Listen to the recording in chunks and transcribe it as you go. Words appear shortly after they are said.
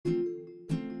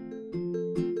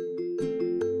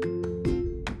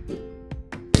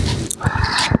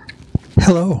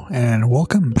Hello, and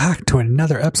welcome back to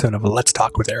another episode of Let's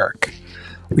Talk with Eric.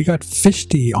 We got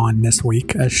Fishty on this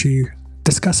week as she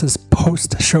discusses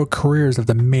post-show careers of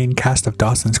the main cast of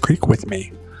Dawson's Creek with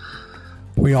me.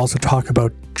 We also talk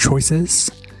about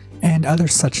choices and other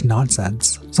such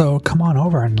nonsense. So come on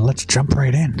over and let's jump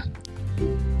right in.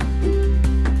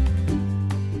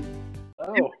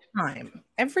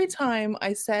 Every time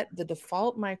I set the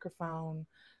default microphone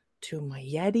to my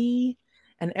Yeti,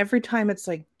 and every time it's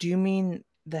like, do you mean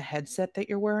the headset that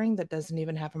you're wearing that doesn't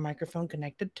even have a microphone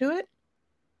connected to it?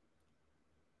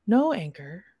 No,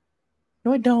 Anchor.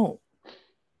 No, I don't.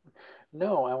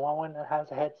 No, I want one that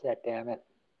has a headset, damn it.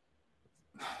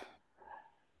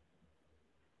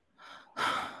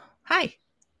 Hi.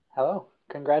 Hello.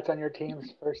 Congrats on your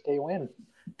team's first day win.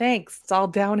 Thanks. It's all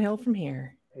downhill from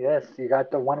here. Yes, you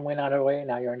got the one win out of the way,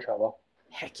 now you're in trouble.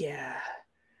 Heck yeah.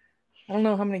 I don't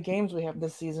know how many games we have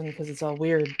this season because it's all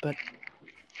weird, but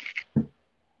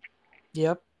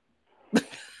yep.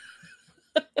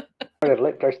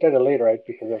 They're started late, right?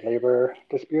 Because of labor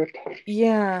dispute?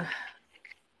 Yeah.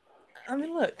 I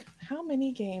mean, look, how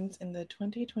many games in the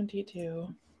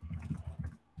 2022...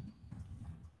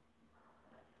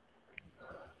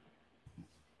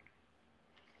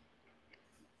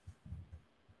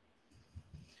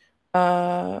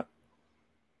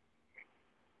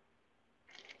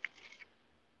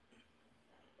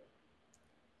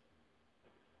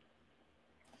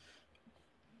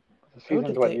 The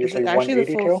season's is it actually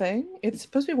the full thing? It's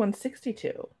supposed to be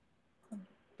 162.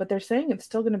 But they're saying it's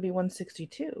still going to be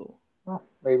 162. Well,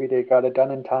 maybe they got it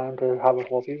done in time to have a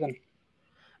full season.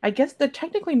 I guess they're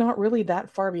technically not really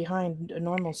that far behind a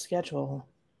normal schedule.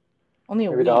 Only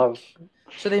a week.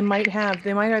 So they might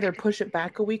either push it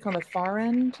back a week on the far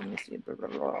end. Let me see.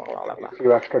 A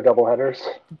few extra doubleheaders.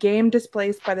 Game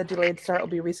displaced by the delayed start will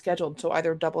be rescheduled. So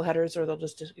either doubleheaders or they'll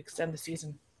just extend the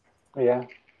season. Yeah.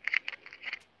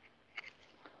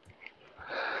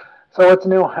 So what's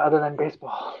new other than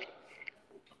baseball?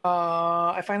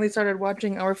 I finally started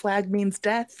watching Our Flag Means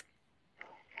Death.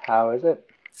 How is it?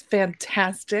 It's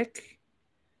fantastic.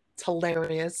 It's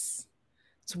hilarious.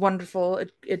 It's wonderful.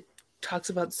 It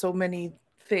talks about so many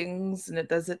things, and it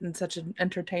does it in such an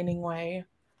entertaining way.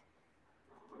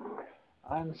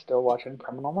 I'm still watching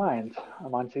Criminal Minds.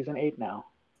 I'm on season 8 now.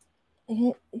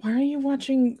 Well, why are you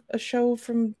watching a show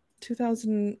from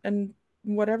 2000 and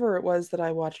whatever it was that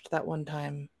I watched that one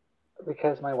time?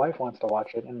 Because my wife wants to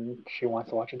watch it, and she wants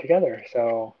to watch it together.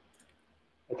 So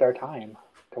it's our time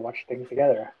to watch things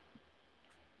together.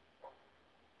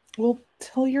 Well,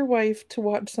 tell your wife to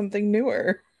watch something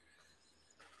newer.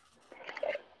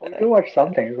 We do watch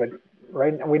some things, but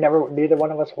neither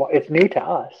one of us. It's new to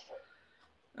us.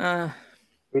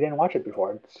 We didn't watch it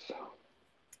before.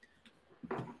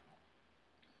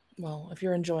 Well, if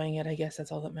you're enjoying it, I guess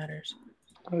that's all that matters.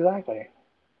 Exactly.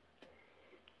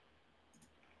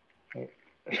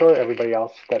 Sure, everybody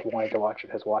else that wanted to watch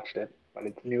it has watched it, but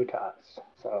it's new to us,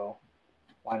 so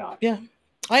why not? Yeah,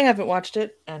 I haven't watched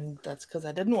it, and that's because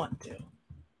I didn't want to.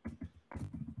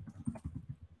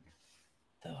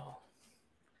 So,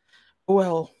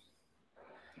 well,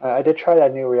 I did try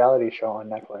that new reality show on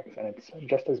Netflix, and it's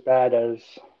just as bad as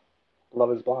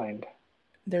Love is Blind.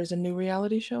 There's a new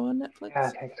reality show on Netflix? Yeah, I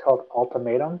think it's called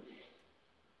Ultimatum.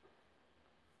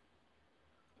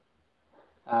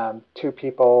 Two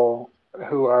people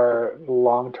who are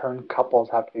long-term couples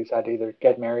have to decide to either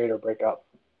get married or break up.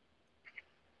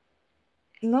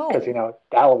 No. Because,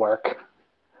 that'll work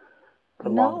for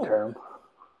long-term.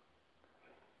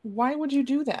 Why would you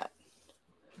do that?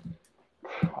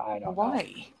 I don't know.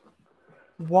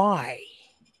 Why?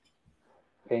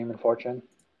 Fame and fortune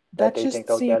that they think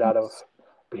they'll get out of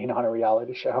being on a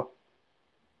reality show.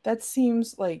 That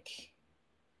seems like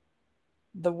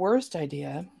the worst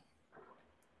idea.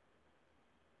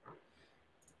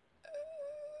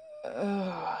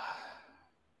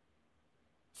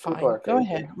 Fine, go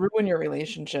ahead. Ruin your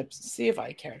relationships. See if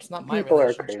I care. It's not my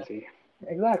relationship. People are crazy.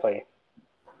 Exactly.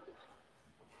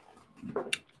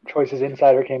 Choices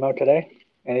Insider came out today.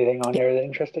 Anything on here that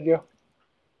interested you?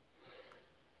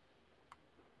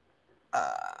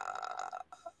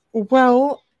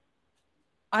 Well,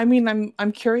 I mean,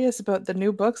 I'm curious about the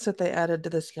new books that they added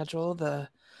to the schedule. The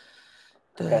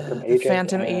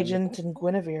Phantom Agent and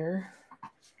Guinevere.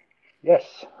 Yes,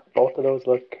 both of those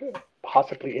look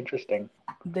possibly interesting.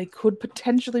 They could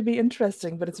potentially be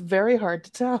interesting, but it's very hard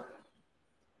to tell.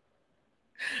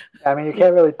 I mean, you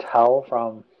can't really tell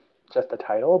from just the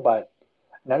title, but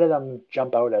none of them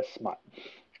jump out as smut.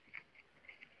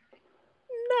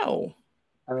 No.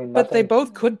 I mean, but they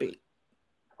both could be.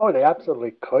 Oh, they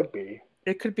absolutely could be.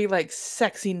 It could be like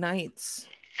Sexy Nights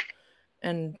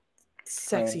and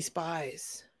sexy mean,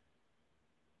 spies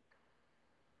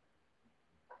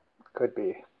could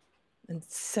be. and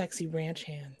sexy ranch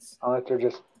hands. Unless they're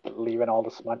just leaving all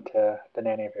the smut to the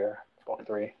Nanny Bear, book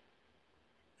 3.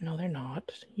 No, they're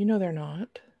not. You know they're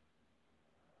not.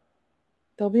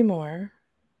 There'll be more.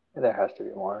 There has to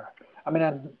be more. I'm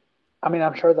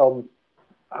sure they'll.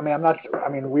 I'm not.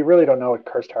 We really don't know what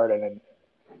Cursed Heart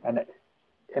and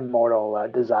Immortal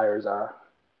Desires are.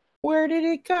 Where did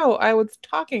it go? I was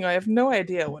talking. I have no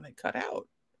idea when it cut out.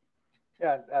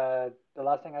 Yeah. The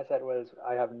last thing I said was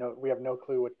we have no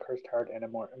clue what Cursed Heart and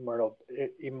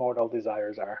Immortal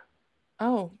Desires are.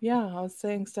 Oh yeah, I was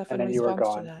saying stuff And in then you were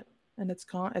response to gone. that, and it's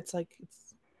gone.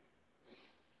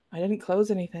 I didn't close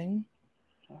anything.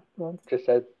 Well, just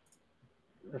said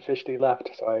Fishty left,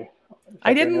 so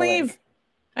I didn't leave. Link.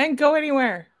 I didn't go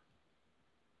anywhere.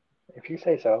 If you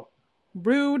say so.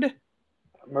 Rude.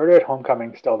 Murder at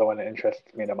Homecoming is still the one that interests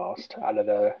me the most out of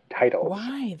the titles.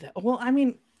 Why? Well,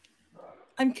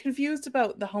 I'm confused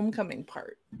about the Homecoming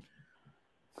part.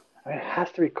 It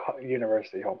has to be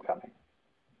University Homecoming.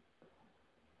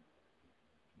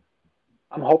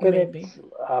 I'm hoping Maybe. It's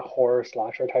a horror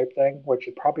slasher type thing, which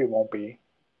it probably won't be.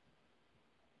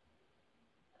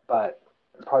 But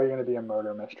it's probably going to be a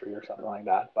murder mystery or something like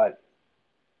that. But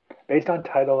based on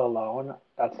title alone,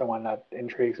 that's the one that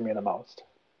intrigues me the most.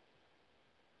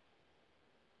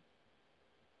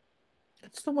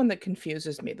 It's the one that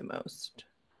confuses me the most.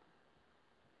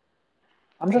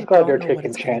 I'm just glad they're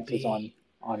taking chances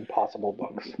on possible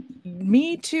books.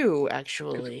 Me too,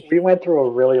 actually. We went through a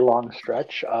really long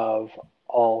stretch of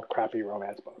all crappy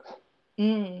romance books.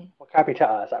 Well, crappy to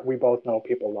us. We both know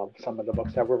people love some of the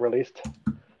books that were released.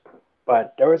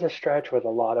 But there was a stretch with a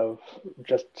lot of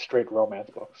just straight romance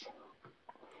books.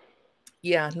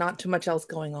 Yeah, not too much else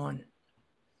going on.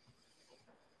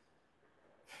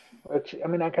 Which,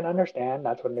 I can understand.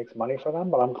 That's what makes money for them.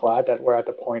 But I'm glad that we're at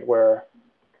the point where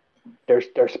they're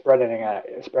spreading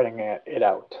it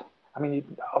out.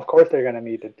 Of course they're going to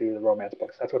need to do the romance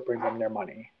books. That's what brings them their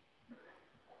money.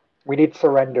 We need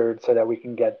Surrendered so that we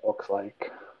can get books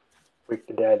like Week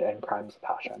the Dead and Crimes of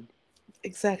Passion.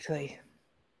 Exactly.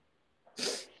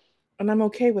 And I'm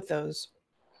okay with those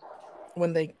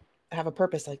when they have a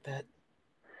purpose like that.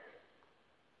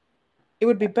 It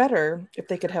would be better if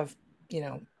they could have,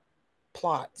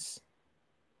 plots.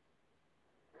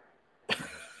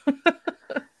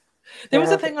 There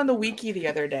was a thing on the wiki the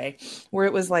other day where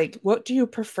it was like, what do you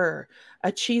prefer?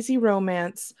 A cheesy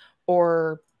romance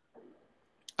or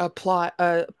a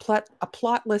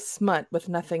plotless smut with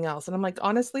nothing else? And I'm like,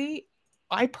 honestly,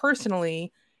 I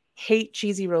personally hate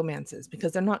cheesy romances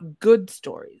because they're not good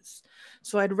stories.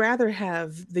 So I'd rather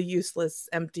have the useless,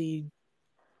 empty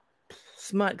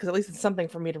smut because at least it's something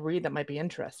for me to read that might be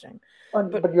interesting.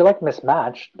 But you like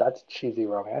Mismatched. That's cheesy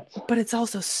romance. But it's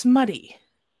also smutty.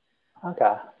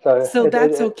 Okay, so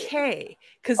that's okay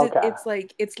because it's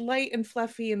like it's light and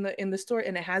fluffy in the story,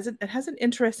 and it has an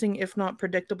interesting, if not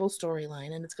predictable,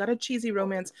 storyline, and it's got a cheesy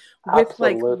romance with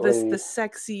Absolutely. like the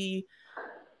sexy,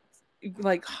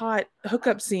 like hot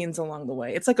hookup scenes along the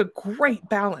way. It's like a great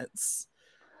balance.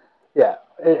 Yeah,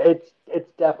 it's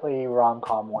definitely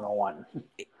rom-com 101.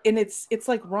 And it's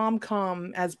like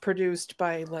rom-com as produced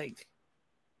by like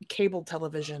cable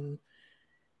television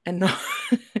and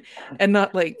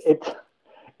not like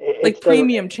it's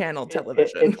premium channel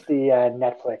television. It's the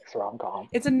Netflix rom-com.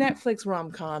 It's a Netflix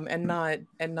rom-com and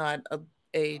not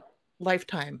a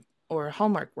Lifetime or a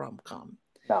Hallmark rom-com.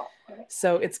 No.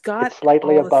 So it's got it's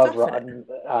slightly all above the stuff in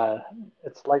it.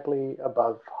 It's slightly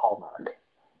above Hallmark.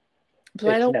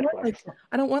 But I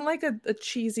don't want like a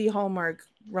cheesy Hallmark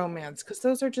romance because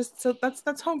those are just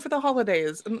that's Home for the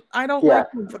Holidays, and I don't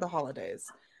like Home for the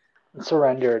Holidays.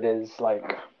 Surrendered is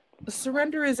like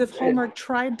Surrender is if Hallmark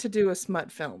tried to do a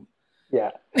smut film.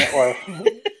 Yeah,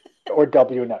 or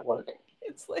W Network.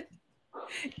 It's like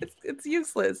it's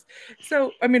useless.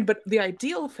 So but the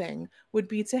ideal thing would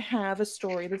be to have a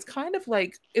story that's kind of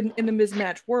like in the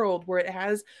mismatched world where it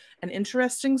has an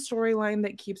interesting storyline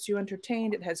that keeps you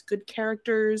entertained. It has good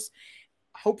characters,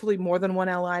 hopefully more than one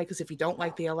ally, because if you don't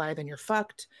like the ally, then you're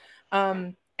fucked.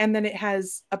 And then it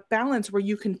has a balance where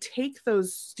you can take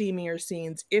those steamier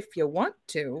scenes if you want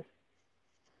to,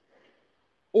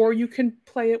 or you can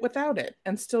play it without it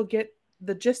and still get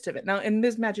the gist of it. Now, in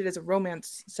Mismatched, it is a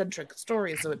romance-centric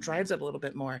story, so it drives it a little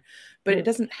bit more, but it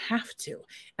doesn't have to.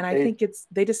 And I think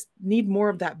they just need more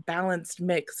of that balanced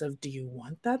mix of, do you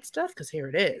want that stuff? Because here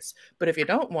it is. But if you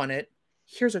don't want it,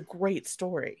 here's a great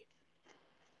story.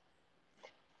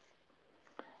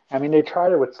 They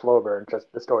tried it with Slow Burn,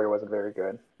 just the story wasn't very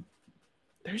good.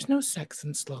 There's no sex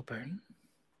in Slow Burn.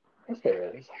 Yes,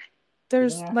 there is.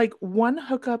 There's Yeah. like one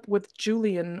hookup with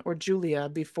Julian or Julia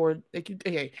before. Like,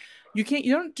 okay,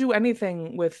 you don't do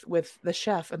anything with the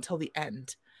chef until the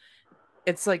end.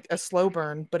 It's like a slow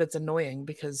burn, but it's annoying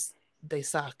because they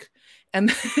suck, and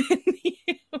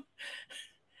then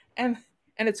and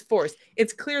and it's forced.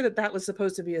 It's clear that that was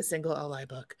supposed to be a single LI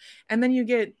book, and then you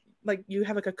get like you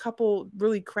have like a couple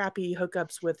really crappy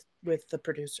hookups with the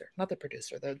producer, not the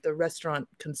producer, the restaurant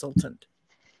consultant.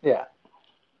 Yeah.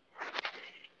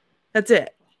 That's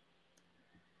it.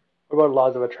 What about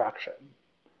Laws of Attraction?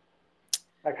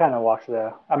 That kind of walks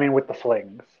the. I mean, with the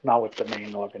flings, not with the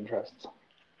main love interests.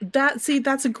 That's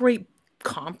a great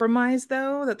compromise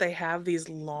though, that they have these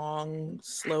long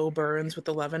slow burns with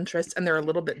the love interest, and they're a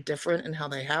little bit different in how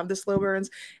they have the slow burns.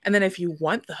 And then if you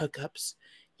want the hookups,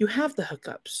 you have the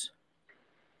hookups.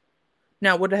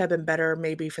 Now, would it have been better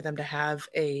maybe for them to have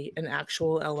an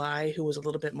actual LI who was a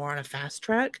little bit more on a fast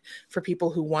track for people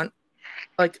who want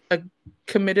like a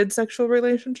committed sexual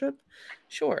relationship?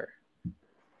 Sure.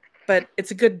 But it's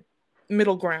a good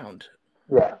middle ground.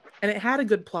 Yeah. And it had a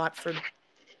good plot for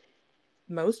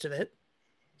most of it.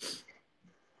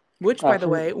 Which, by the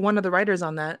way, one of the writers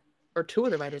on that, or two of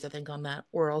the writers, I think, on that,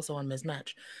 were also on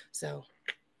Mismatch. So,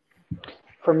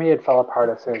 for me, it fell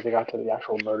apart as soon as they got to the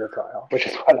actual murder trial, which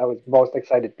is what I was most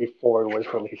excited before it was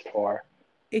released for.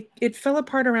 It fell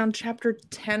apart around chapter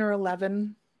 10 or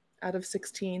 11 out of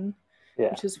 16,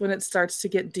 which is when it starts to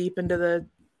get deep into the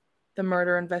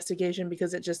murder investigation,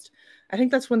 because it just, I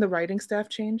think that's when the writing staff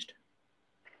changed.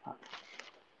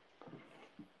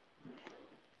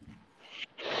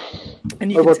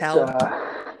 And you can tell.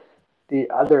 The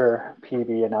other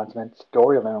PB announcement,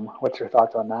 Storyloom. What's your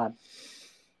thoughts on that?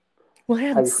 Well, I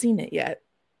haven't seen it yet.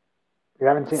 You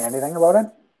haven't seen anything about it?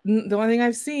 The only thing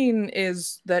I've seen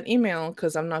is that email,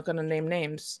 because I'm not going to name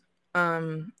names.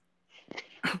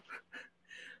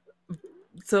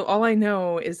 So all I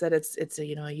know is that it's a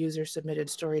a user submitted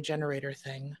story generator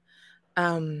thing,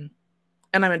 and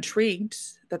I'm intrigued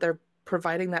that they're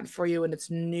providing that for you, and it's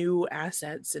new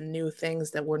assets and new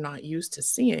things that we're not used to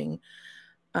seeing,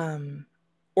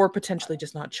 or potentially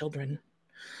just not children.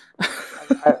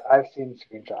 I've seen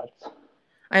screenshots.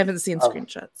 I haven't seen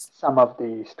screenshots. Some of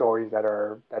the stories that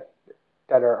are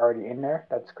already in there,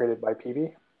 that's created by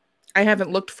PB. I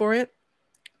haven't looked for it.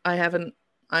 I haven't.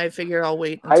 I figure I'll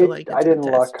wait until I get to I didn't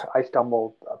the look. test. I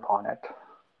stumbled upon it.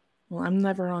 Well, I'm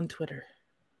never on Twitter.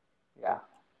 Yeah,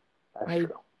 that's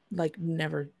true. Like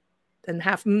never, and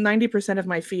 90% of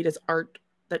my feed is art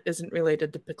that isn't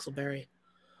related to Pixelberry.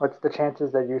 What's the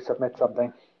chances that you submit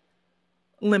something?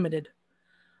 Limited.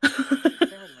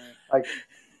 Like,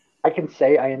 I can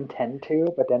say I intend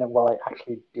to, but then will I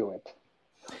actually do it?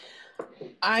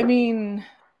 I mean,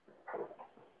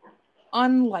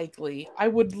 unlikely. I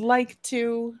would like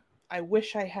to. I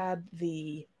wish I had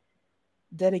the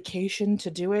dedication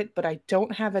to do it, but I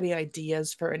don't have any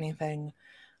ideas for anything.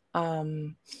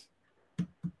 And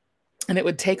it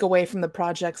would take away from the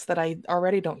projects that I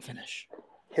already don't finish.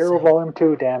 Hero Volume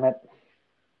 2, damn it.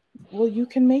 Well, you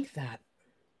can make that.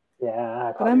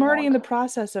 Yeah, but I'm already in the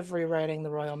process of rewriting the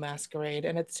Royal Masquerade,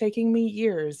 and it's taking me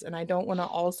years, and I don't want to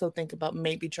also think about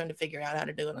maybe trying to figure out how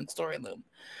to do it on Storyloom.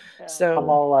 Yeah, so I'm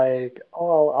all like,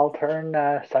 oh, I'll turn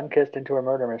Sunkissed into a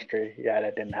murder mystery. Yeah,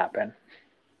 that didn't happen.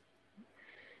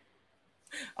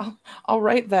 I'll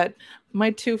write that my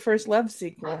 2 First Love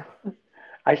sequel.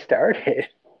 I started.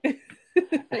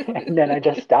 And then I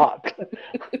just stopped.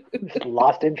 Just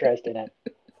lost interest in it.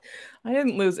 I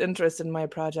didn't lose interest in my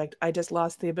project. I just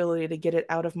lost the ability to get it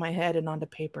out of my head and onto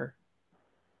paper.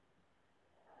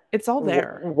 It's all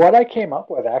there. What I came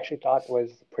up with, I actually thought was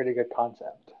a pretty good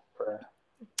concept.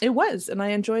 It was, and I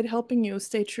enjoyed helping you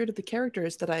stay true to the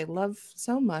characters that I love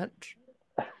so much.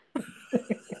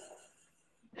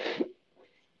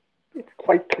 It's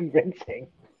quite convincing.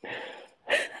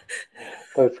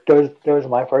 Those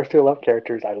my first 2 love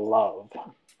characters I love.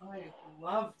 I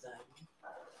love them.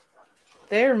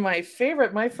 They're my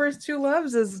favorite. My first 2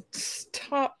 loves is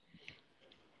top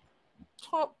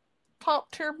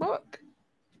tier book.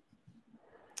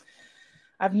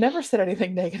 I've never said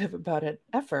anything negative about it,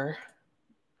 ever.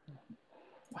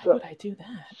 Why would I do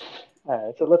that? All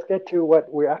right, so let's get to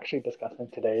what we're actually discussing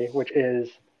today, which is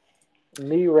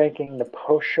me ranking the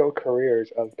post-show careers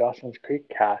of Dawson's Creek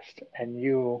cast, and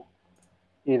you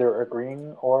either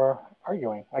agreeing or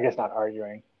arguing. I guess not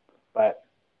arguing, but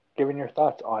giving your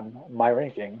thoughts on my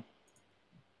ranking.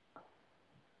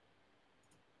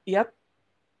 Yep.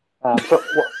 So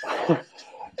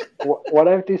what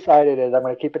I've decided is I'm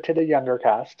going to keep it to the younger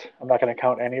cast. I'm not going to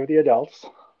count any of the adults.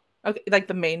 Okay, like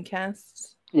the main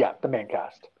casts? Yeah, the main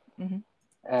cast.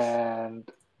 Mm-hmm.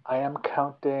 And I am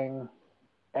counting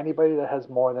Anybody that has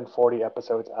more than 40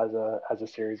 episodes as a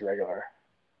series regular.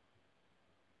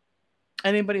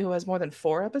 Anybody who has more than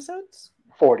 4 episodes?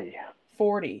 40.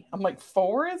 40. I'm like,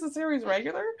 4 is a series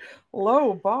regular?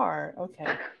 Low bar.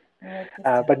 Okay.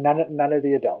 But none of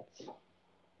the adults.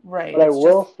 Right. But I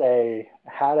will say,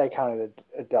 had I counted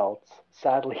adults,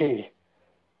 sadly,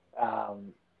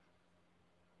 John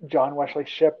Wesley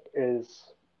Shipp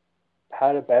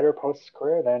had a better post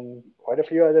career than quite a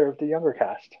few other of the younger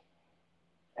cast.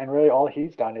 And really all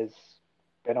he's done is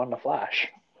been on The Flash.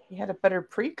 He had a better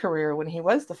pre-career when he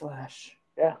was The Flash.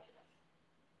 Yeah.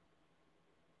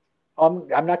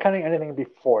 I'm not counting anything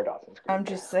before Dawson's Creek. I'm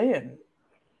just saying.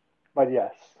 But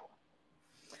yes.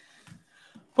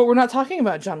 But we're not talking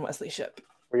about John Wesley Shipp.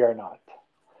 We are not.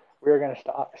 We are going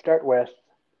to start with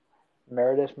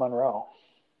Meredith Monroe.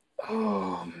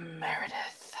 Oh,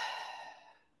 Meredith.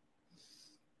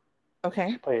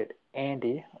 Okay. She played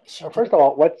Andy. First of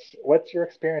all, what's your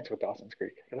experience with Dawson's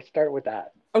Creek? Let's start with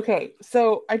that. Okay,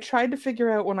 so I tried to figure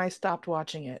out when I stopped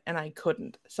watching it, and I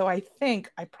couldn't. So I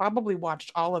think I probably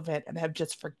watched all of it and have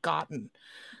just forgotten.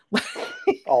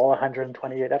 All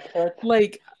 128 episodes?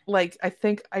 Like I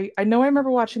think I know I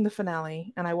remember watching the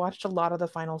finale, and I watched a lot of the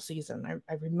final season.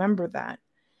 I remember that.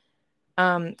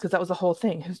 Because that was the whole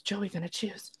thing. Who's Joey gonna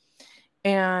choose?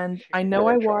 And I know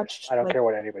I watched. I don't care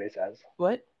what anybody says.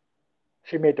 What?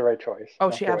 She made the right choice.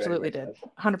 Oh, she absolutely did.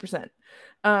 100%.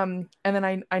 And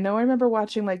then I know I remember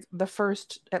watching like the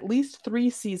first at least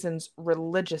 3 seasons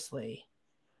religiously.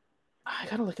 I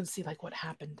gotta look and see like what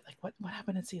happened. Like what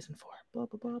happened in season 4. Blah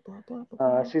blah blah blah blah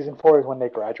blah. Season 4 is when they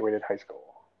graduated high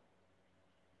school.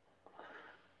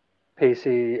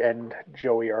 Pacey and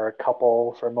Joey are a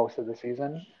couple for most of the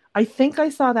season. I think I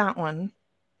saw that one.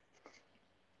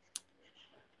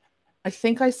 I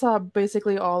think I saw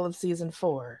basically all of season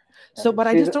 4. So, but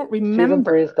I just don't remember. Season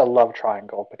 3 is the love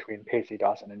triangle between Pacey,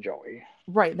 Dawson, and Joey.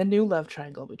 Right, the new love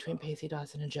triangle between Pacey,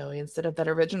 Dawson, and Joey instead of that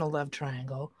original love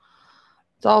triangle.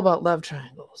 It's all about love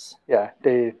triangles. Yeah,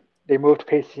 they moved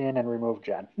Pacey in and removed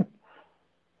Jen.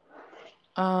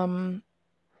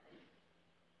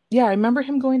 Yeah, I remember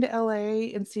him going to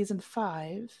LA in season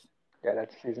 5. Yeah,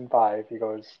 that's season 5. He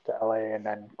goes to LA and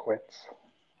then quits.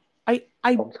 I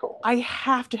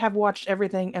have to have watched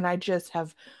everything, and I just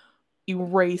have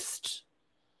erased.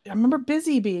 I remember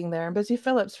Busy being there and Busy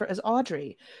Phillips as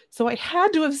Audrey, so I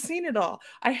had to have seen it all.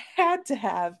 I had to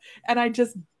have, and I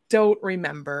just don't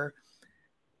remember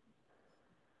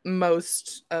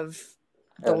most of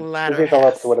the latter. Busy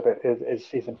Phillips would have been is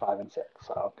season 5 and 6.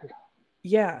 So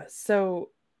yeah, so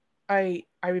I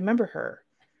remember her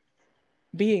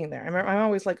being there. I'm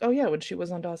always like, oh yeah, when she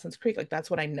was on Dawson's Creek, like that's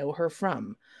what I know her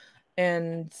from.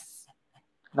 And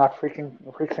not Freaks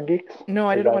and Geeks? No,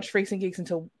 I didn't watch Freaks and Geeks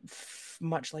until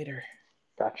much later.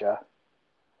 Gotcha.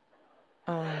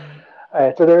 All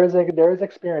right, so there is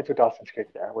experience with Dawson's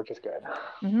Creek there, which is good.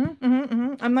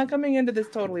 I'm not coming into this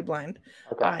totally blind.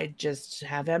 Okay. I just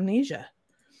have amnesia.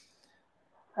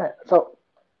 All right, so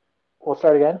we'll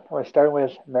start again. We're starting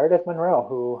with Meredith Monroe,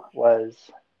 who was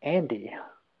Andy,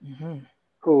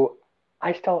 who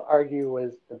I still argue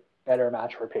was the better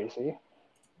match for Pacey.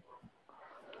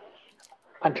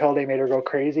 Until they made her go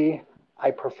crazy,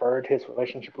 I preferred his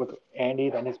relationship with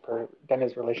Andy than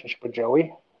his relationship with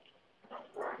Joey.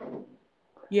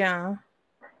 Yeah.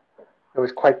 It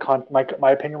was quite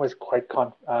my opinion was quite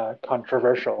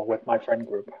controversial with my friend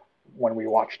group when we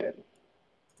watched it.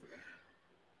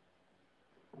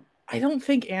 I don't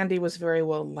think Andy was very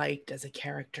well liked as a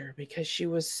character because she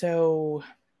was so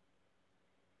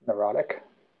neurotic.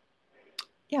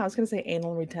 Yeah, I was going to say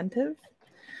anal retentive.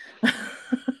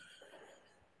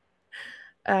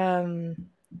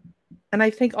 And I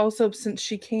think also since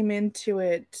she came into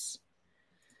it,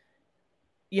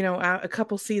 you know, a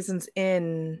couple seasons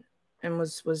in and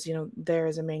was there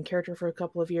as a main character for a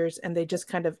couple of years, and they just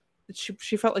kind of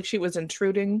she felt like she was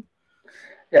intruding.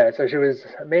 Yeah, so she was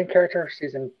a main character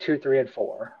season 2, 3, and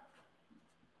 4.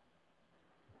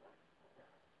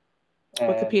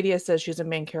 And Wikipedia says she's a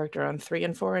main character on 3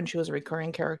 and 4, and she was a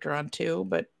recurring character on 2,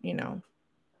 but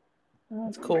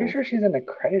that's cool. I'm pretty sure she's in the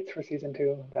credits for season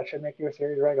 2. That should make you a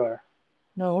series regular.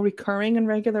 No, recurring and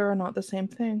regular are not the same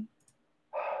thing.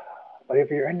 But if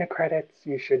you're in the credits,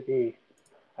 you should be.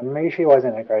 I mean, maybe she was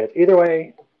in the credits. Either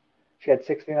way, she had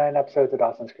 69 episodes of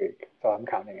Dawson's Creek, so I'm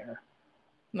counting her.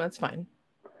 That's fine.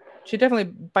 She definitely,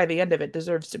 by the end of it,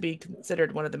 deserves to be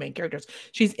considered one of the main characters.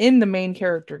 She's in the main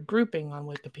character grouping on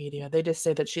Wikipedia. They just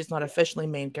say that she's not officially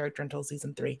main character until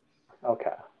season 3.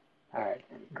 Okay. All right.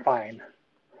 Fine.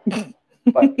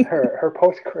 But her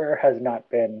post-career has not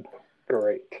been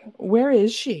great. Where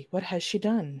is she? What has she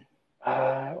done?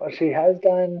 Well, she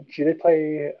did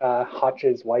play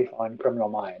Hotch's wife on Criminal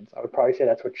Minds. I would probably say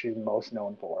that's what she's most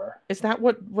known for. Is that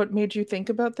what made you think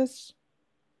about this?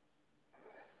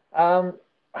 Um,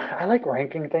 I like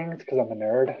ranking things because I'm a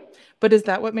nerd. But is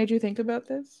that what made you think about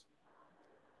this?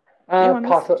 Be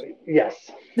honest. Possibly, yes.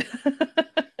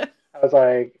 I was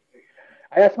like,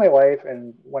 I asked my wife,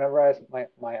 and whenever I ask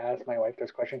my wife this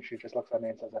question, she just looks at me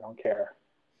and says, "I don't care."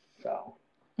 So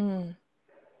Mm.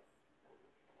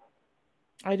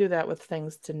 I do that with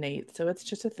things to Nate, so it's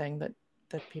just a thing that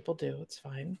people do. It's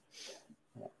fine.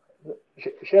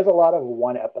 she has a lot of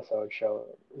one episode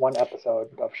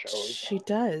of shows. She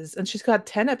does, and she's got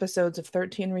 10 episodes of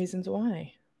 13 Reasons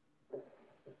Why.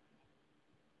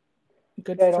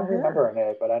 Good Yeah, I for don't her. remember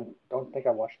it, but I don't think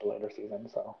I watched the later season.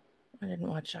 So I didn't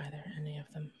watch any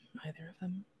of them. Either of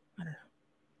them. I don't know.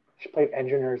 she played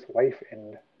Engineer's wife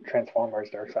in Transformers: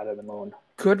 Dark Side of the Moon.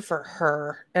 Good for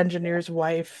her. Engineer's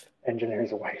wife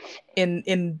Engineer's wife.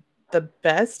 in the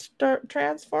best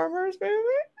Transformers movie?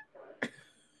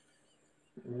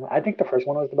 I think the first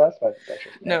one was the best, but that's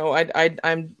just me. No,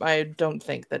 I don't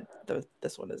think that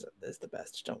this one is the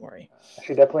best. Don't worry.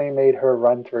 She definitely made her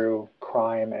run through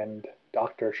crime and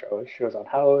doctor shows. She was on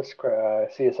House,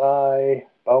 CSI,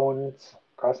 Bones,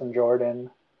 Crossing Jordan,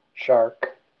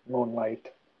 Shark,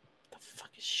 Moonlight. The fuck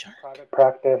is Shark? Private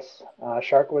Practice.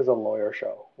 Shark was a lawyer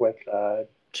show with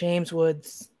James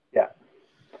Woods. Yeah.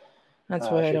 That's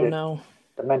what I don't know.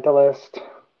 The Mentalist,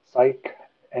 Psych,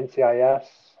 NCIS,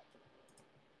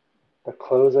 The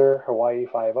Closer, Hawaii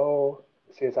Five-0,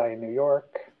 CSI in New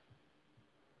York.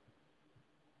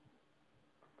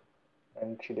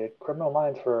 And she did Criminal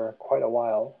Minds for quite a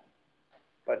while,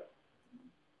 but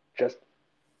just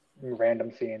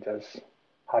random scenes as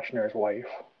Hotchner's wife.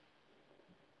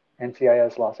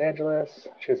 NCIS Los Angeles.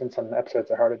 She was in some episodes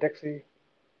of Heart of Dixie.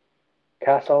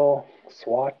 Castle,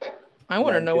 SWAT. I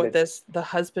want to know what the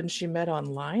husband she met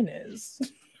online is.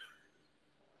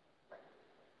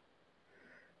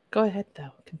 Go ahead,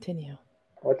 though. Continue.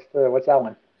 What's that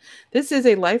one? This is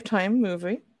a Lifetime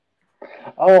movie.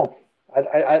 Oh, I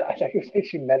thought you were saying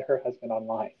she met her husband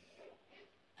online.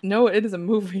 No, it is a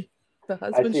movie. The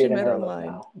husband she met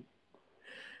online.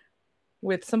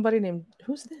 With somebody named,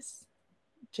 who's this?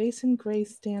 Jason Gray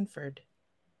Stanford.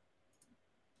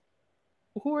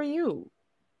 Who are you?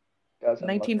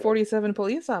 1947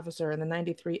 police officer in the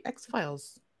 93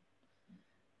 X-Files.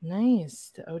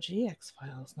 Nice. The OG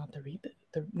X-Files, not the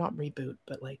reboot. Not reboot,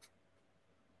 but like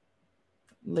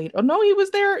late. Oh no, he was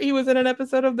there. He was in an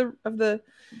episode of the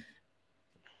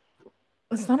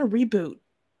It's not a reboot.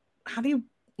 How do you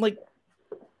like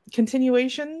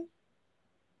continuation?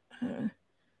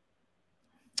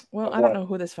 Well, I don't know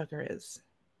who this fucker is.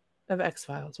 Of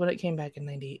X-Files when it came back in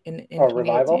 2018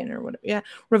 Revival? or whatever. Yeah,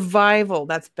 Revival.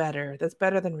 That's better. That's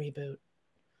better than reboot.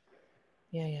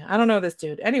 Yeah. I don't know this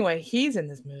dude. Anyway, he's in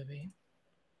this movie.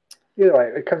 Either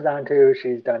way, it comes down to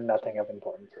she's done nothing of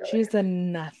importance. Really. She's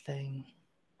done nothing.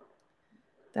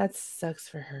 That sucks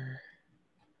for her.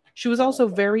 She was also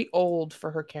very old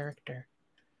for her character.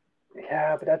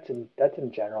 Yeah, but that's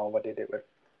in general what they did with.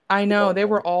 I know they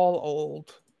were all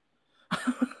old.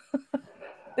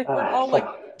 They were all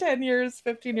like 10 years,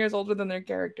 15 years older than their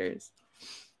characters.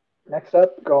 Next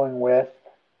up, going with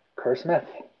Kerr Smith,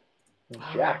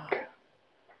 Jack.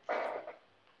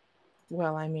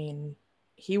 Well, I mean,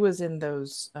 he was in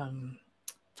those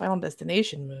Final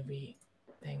Destination movie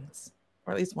things,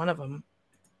 or at least one of them.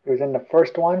 He was in the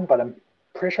first one, but I'm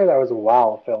pretty sure that was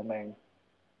while filming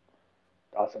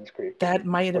Dawson's Creek. That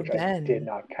might have been. I did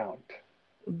not count.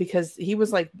 Because he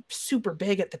was like super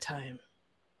big at the time.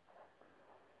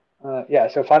 Yeah,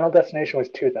 so Final Destination was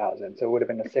 2000, so it would have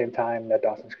been the same time that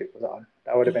Dawson's Creek was on.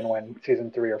 That would have been when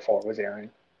season 3 or 4 was airing.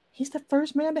 He's the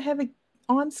first man to have an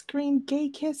on-screen gay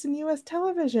kiss in U.S.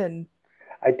 television.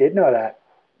 I did know that.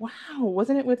 Wow,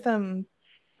 wasn't it with Who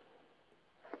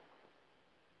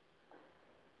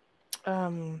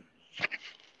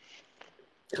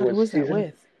was that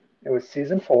with? It was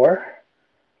season 4.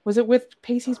 Was it with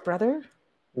Pacey's brother?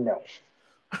 No.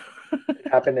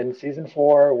 It happened in season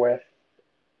 4 with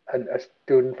a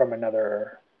student from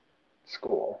another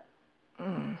school.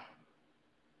 I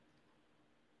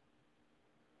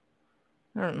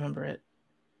don't remember it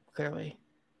clearly,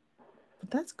 but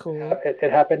that's cool.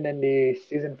 It happened in the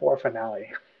season 4 finale.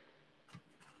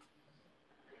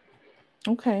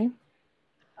 Okay.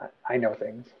 I know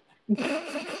things.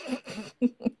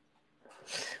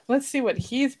 Let's see what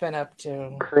he's been up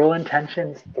to. Cruel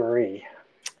Intentions 3.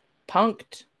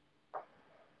 Punked.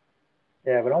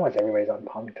 Yeah, but almost everybody's on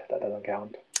Punked. That doesn't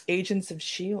count. Agents of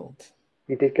S.H.I.E.L.D.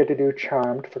 You did get to do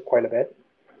Charmed for quite a bit.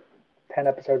 10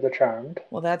 episodes of Charmed.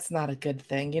 Well, that's not a good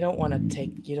thing. You don't want to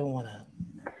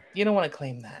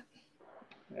claim that.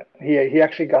 He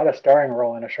actually got a starring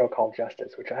role in a show called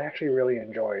Justice, which I actually really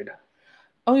enjoyed.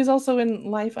 Oh, he's also in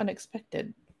Life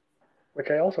Unexpected, which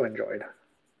I also enjoyed.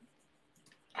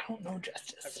 I don't know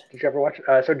Justice. Did you ever watch?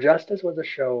 So Justice was a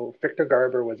show. Victor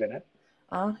Garber was in it.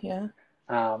 Yeah.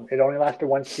 It only lasted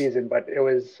one season, but it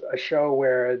was a show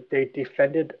where they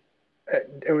defended.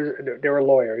 They were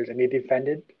lawyers and they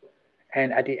defended,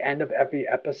 and at the end of every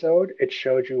episode, it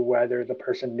showed you whether the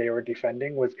person they were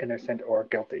defending was innocent or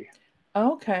guilty.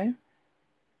 Oh, okay.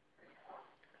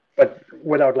 But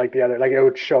without like the other, like it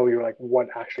would show you like what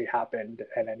actually happened,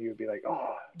 and then you'd be like,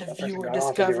 oh, the viewer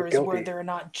discovers whether or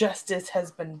not justice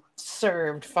has been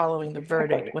served following the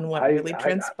verdict when what really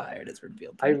transpired is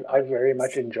revealed. I very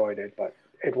much enjoyed it, but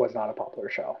it was not a popular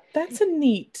show. That's a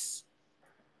neat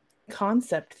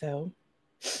concept, though.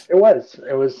 It was.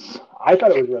 I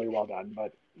thought it was really well done,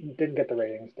 but didn't get the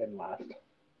ratings. Didn't last.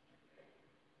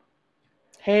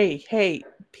 Hey,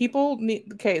 people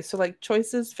need. Okay, so like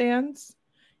Choices fans.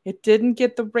 It didn't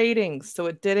get the ratings, so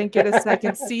it didn't get a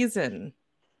second season.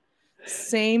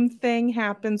 Same thing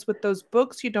happens with those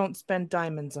books you don't spend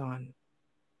diamonds on.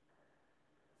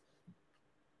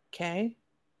 Okay?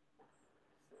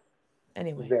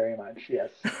 Anyway. Very much,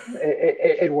 yes.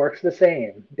 it works the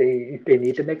same. They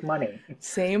need to make money.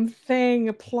 Same thing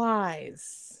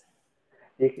applies.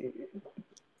 There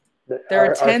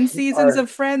are 10 seasons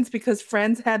of Friends because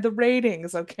Friends had the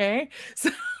ratings, okay? So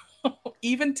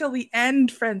even till the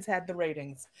end, Friends had the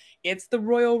ratings. It's the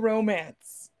royal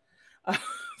romance of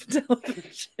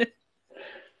television.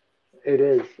 It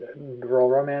is. The royal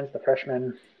romance, the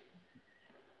Freshman.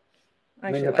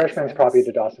 I mean, the Freshman is Friends. probably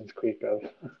the Dawson's Creek of.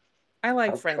 I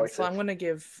like Friends, Choices. So I'm gonna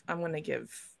give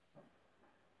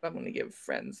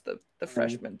Friends the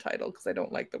Freshman title because I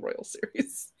don't like the royal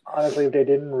series. Honestly, if they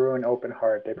didn't ruin Open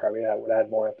Heart, they probably would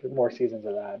have had more seasons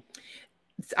of that.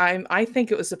 I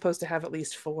think it was supposed to have at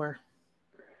least 4.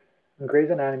 And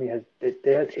Grey's Anatomy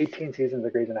they had 18 seasons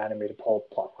of Grey's Anatomy to pull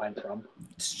plot lines from.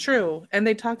 It's true, and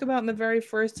they talk about in the very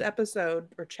first episode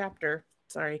or chapter,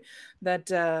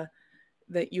 that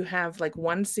you have like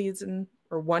 1 season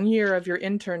or 1 year of your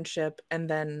internship and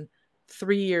then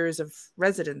 3 years of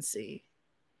residency.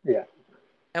 Yeah,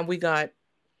 and we got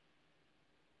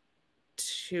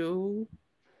 2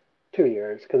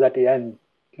 years because at the end.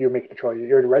 You make the choice.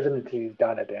 Your residency is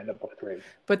done at the end of book 3.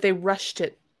 But they rushed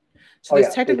it. So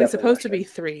there's technically supposed to be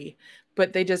 3,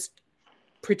 but they just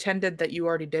pretended that you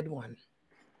already did 1.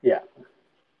 Yeah.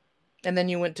 And then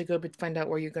you went to go find out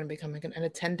where you're going to become an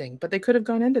attending. But they could have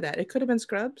gone into that. It could have been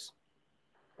Scrubs.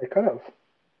 They could have.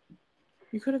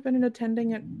 You could have been an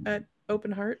attending at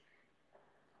Open Heart,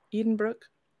 Edenbrook.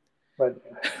 But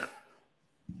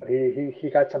he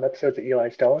got some episodes of Eli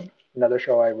Stone, another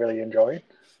show I really enjoyed.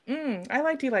 I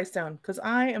liked Eli Stone because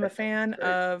I am a fan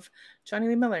of Johnny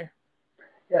Lee Miller.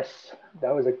 Yes,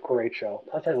 that was a great show.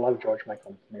 Plus, I love George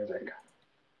Michael's music.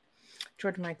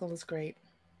 George Michael is great.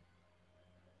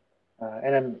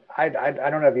 And then I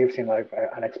don't know if you've seen Life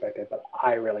Unexpected, but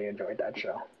I really enjoyed that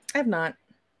show. I have not.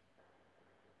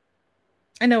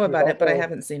 I know about it, but I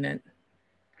haven't seen it.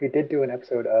 He did do an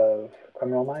episode of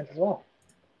Criminal Minds as well.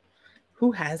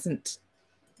 Who hasn't?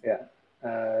 Yeah.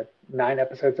 9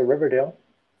 episodes of Riverdale.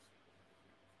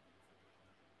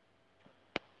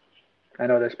 I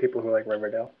know there's people who like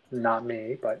Riverdale. Not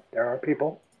me, but there are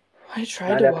people. I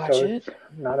tried to watch it.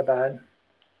 Not a bad.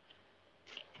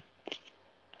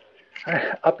 All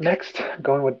right, up next,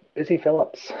 going with Busy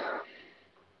Phillips.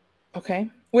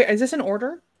 Okay. Wait, is this an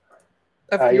order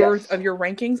of of your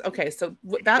rankings? Okay, so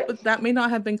that may not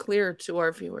have been clear to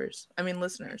our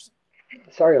listeners.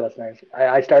 Sorry, listeners.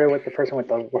 I started with the person with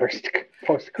the worst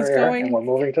post-career, and we're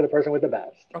moving to the person with the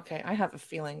best. Okay, I have a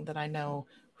feeling that I know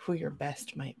who your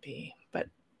best might be. But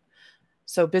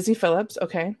so Busy Phillips,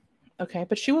 okay,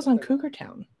 but she was on Cougar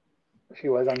Town. She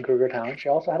was on Cougar Town. She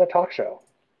also had a talk show.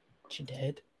 She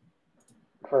did.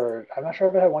 I'm not sure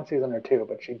if it had 1 season or 2,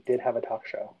 but she did have a talk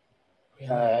show.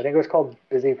 Really? I think it was called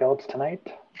Busy Phillips Tonight.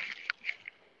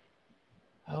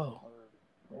 Oh.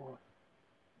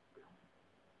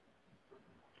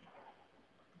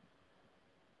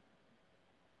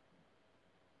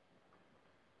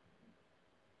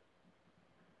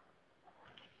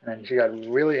 And she got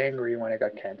really angry when it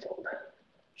got canceled.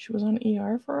 She was on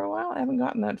ER for a while? I haven't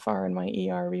gotten that far in my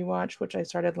ER rewatch, which I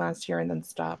started last year and then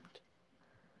stopped.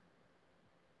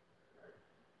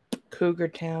 Cougar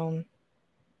Town.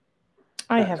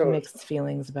 I have mixed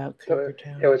feelings about Cougar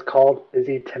Town. It was called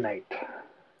Busy Tonight.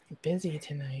 Busy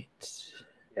Tonight.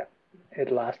 Yeah.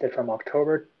 It lasted from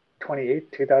October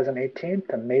 28th, 2018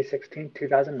 to May 16th,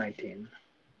 2019.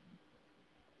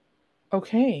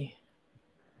 Okay.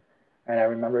 And I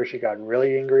remember she got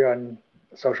really angry on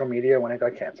social media when it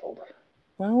got canceled.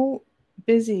 Well,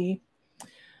 busy.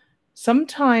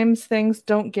 Sometimes things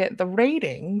don't get the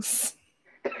ratings.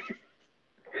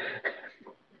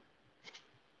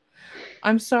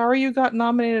 I'm sorry you got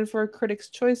nominated for a Critics'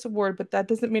 Choice Award, but that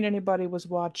doesn't mean anybody was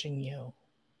watching you.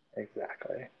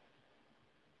 Exactly.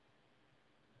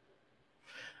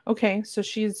 Okay, so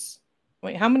she's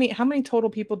wait, how many total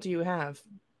people do you have?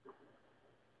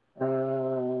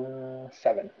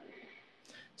 7.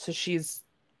 So she's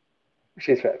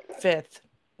She's 5th. fifth.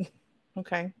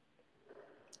 Okay.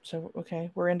 So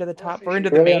okay, we're into the Well, top. see, We're into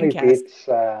the main cast.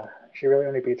 she really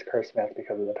only beats Kerr Smith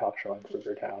because of the top show in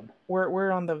Cougar Town.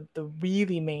 We're on the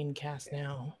really main cast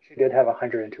now. She did have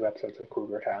 102 episodes of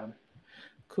Cougar Town.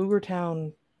 Cougar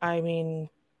Town, I mean,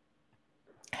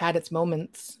 had its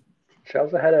moments. She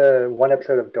also had one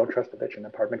episode of Don't Trust the Bitch in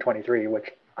Apartment 23,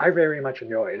 which I very much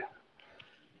enjoyed.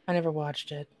 I never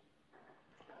watched it.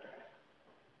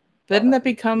 Didn't that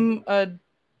become a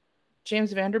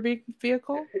James Van Der Beek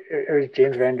vehicle? It was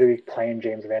James Van Der Beek playing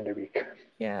James Van Der Beek.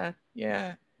 Yeah.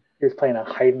 He was playing a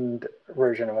heightened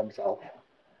version of himself.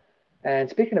 And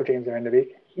speaking of James Van Der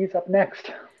Beek, he's up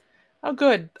next. Oh,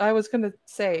 good. I was going to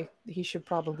say he should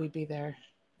probably be there.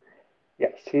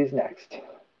 Yes, he's next.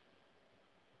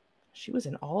 She was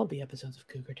in all of the episodes of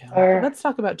Cougar Town. But let's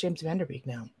talk about James Van Der Beek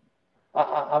now.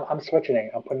 I'm switching.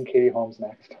 I'm putting Katie Holmes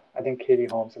next. I think Katie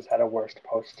Holmes has had a worst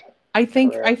post. I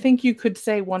think you could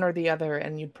say one or the other,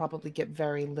 and you'd probably get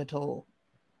very little.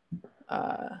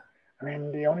 I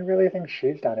mean, the only really thing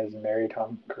she's done is marry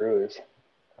Tom Cruise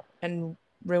and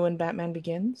ruin Batman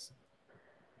Begins.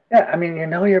 Yeah, I mean, you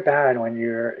know you're bad when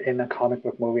you're in a comic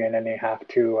book movie and then they have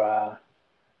to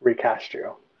recast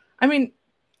you. I mean,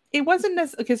 it wasn't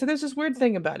necessarily okay. So there's this weird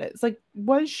thing about it. It's like,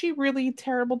 was she really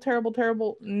terrible?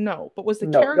 No. But was the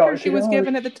character she was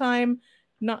given at the time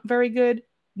not very good?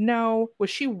 No. Was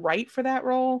she right for that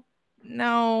role?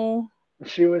 No.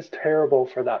 She was terrible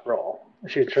for that role.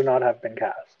 She should not have been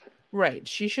cast. Right.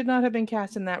 She should not have been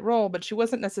cast in that role, but she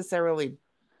wasn't necessarily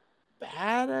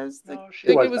bad as the. No,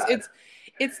 she was bad.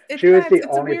 She was the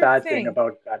only bad thing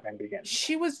about Batman Begins.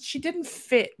 She didn't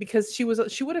fit because she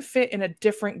would have fit in a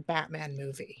different Batman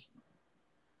movie.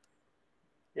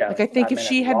 Yeah, like I think Batman if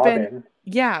she had been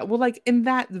like in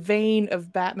that vein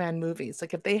of Batman movies,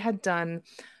 like if they had done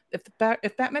if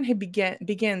Batman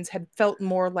Begins had felt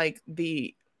more like I'm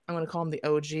going to call him the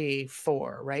OG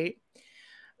 4, right?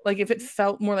 Like if it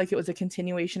felt more like it was a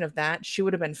continuation of that, she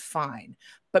would have been fine.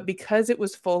 But because it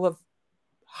was full of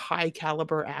high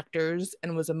caliber actors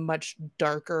and was a much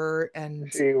darker and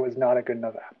she was not a good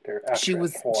enough actor. She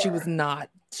was not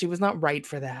right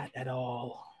for that at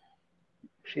all.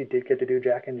 She did get to do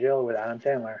Jack and Jill with Adam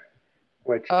Sandler,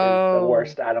 which is the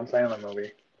worst Adam Sandler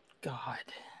movie. God.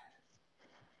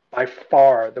 By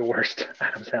far the worst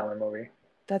Adam Sandler movie.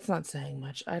 That's not saying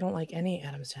much. I don't like any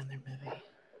Adam Sandler movie.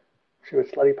 She was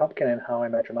Slutty Pumpkin in How I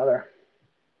Met Your Mother.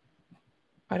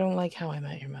 I don't like How I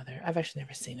Met Your Mother. I've actually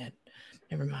never seen it.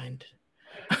 Never mind.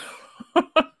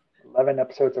 11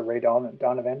 episodes of Ray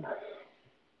Donovan.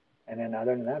 And then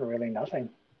other than that, really nothing.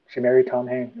 She married Tom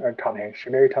Hanks. She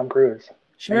married Tom Cruise.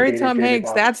 She married Tom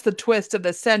Hanks. That's the twist of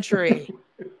the century.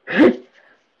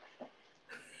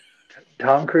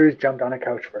 Tom Cruise jumped on a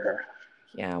couch for her.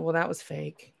 Yeah, well, that was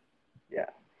fake. Yeah.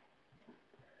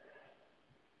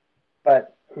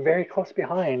 But very close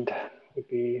behind would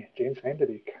be James Van Der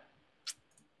Beek.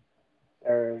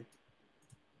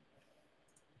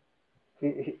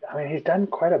 He's done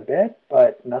quite a bit,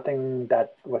 but nothing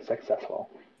that was successful.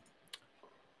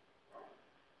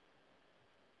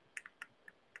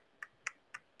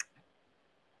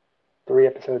 Three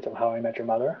episodes of How I Met Your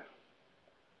Mother.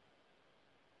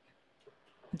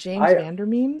 James Van Der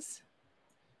Memes?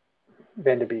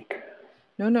 Van Der Beek.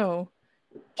 No.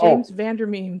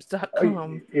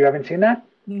 JamesVandermemes.com. You haven't seen that?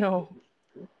 No.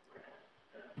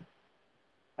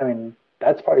 I mean,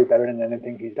 that's probably better than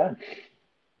anything he's done.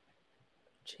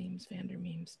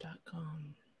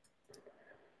 JamesVandermemes.com.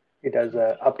 He does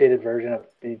an updated version of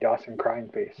the Dawson crying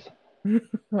face.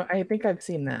 I think I've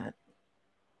seen that.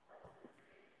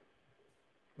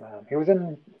 He was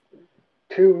in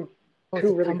two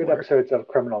really good episodes of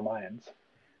Criminal Minds.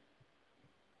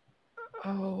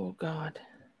 Oh, God.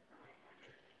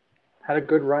 Had a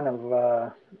good run of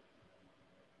a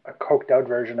coked out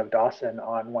version of Dawson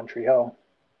on One Tree Hill.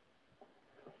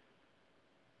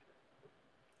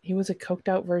 He was a coked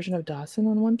out version of Dawson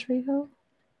on One Tree Hill?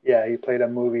 Yeah, he played a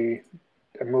movie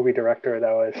director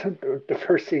that was the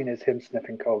first scene is him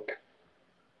sniffing coke.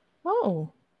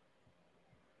 Oh.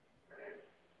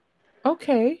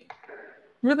 Okay.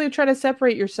 Really try to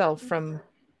separate yourself from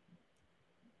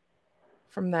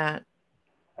that.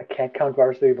 I can't count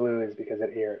Varsity Blues because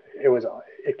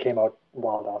it came out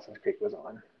while Dawson's Creek was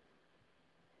on.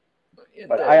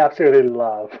 But I absolutely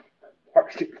love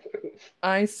Varsity Blues.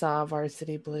 I saw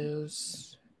Varsity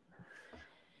Blues.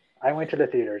 I went to the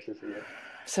theaters to see it.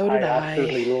 So did I.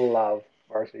 Absolutely love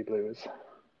Varsity Blues.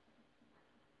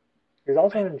 He was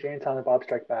also in Jane Silent Bob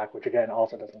Strike Back, which again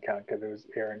also doesn't count because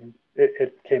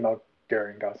it came out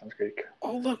during Dawson's Creek.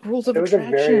 Oh look, Rules of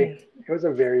Attraction. It was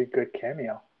a very good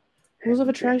cameo. Rules of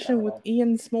Attraction with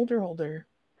Ian Smolderholder.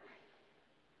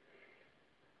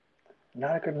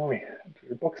 Not a good movie.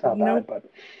 The book's not bad, but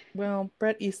well,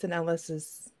 Bret Easton Ellis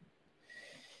is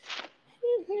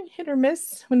hit or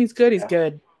miss. When he's good, he's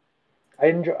good. I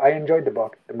enjoyed the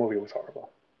book. The movie was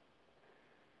horrible.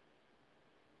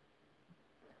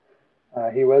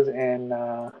 He was in.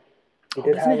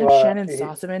 Doesn't it have Shannon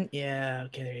Sossamon? Yeah.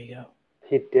 Okay, there you go.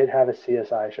 He did have a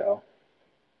CSI show.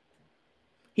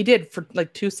 He did for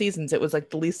like 2 seasons. It was like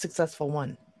the least successful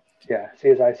one. Yeah,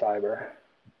 CSI Cyber.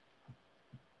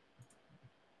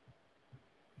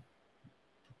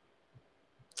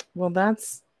 Well,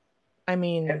 that's. I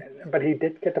mean. But he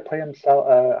did get to play himself,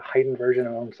 a heightened version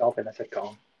of himself in a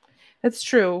sitcom. That's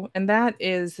true, and that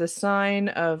is the sign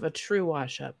of a true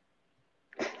wash-up.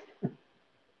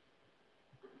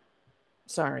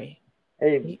 Sorry.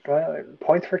 Hey,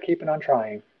 points for keeping on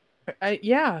trying.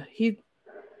 Yeah, he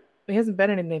hasn't been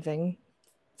in anything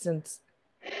since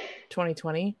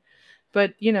 2020,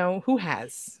 but who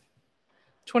has?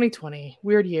 2020,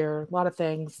 weird year, a lot of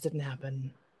things didn't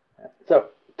happen. So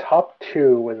top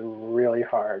 2 was really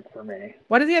hard for me.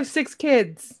 Why does he have 6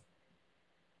 kids?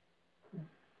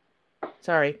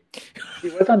 Sorry. He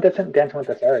was on Dancing with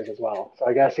the Stars as well, so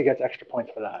I guess he gets extra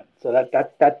points for that. So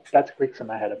that squeaks him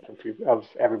ahead of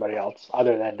everybody else,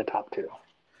 other than the top 2.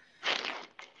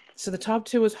 So the top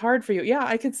 2 was hard for you. Yeah,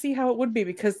 I could see how it would be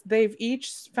because they've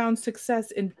each found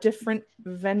success in different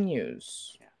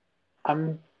venues.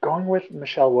 I'm going with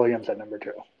Michelle Williams at number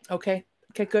 2. Okay,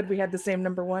 good. We had the same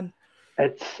number 1.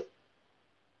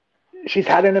 She's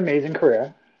had an amazing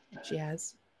career. She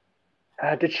has.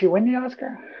 Did she win the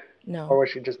Oscar? No. Or was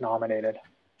she just nominated?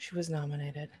 She was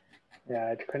nominated.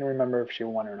 Yeah, I couldn't remember if she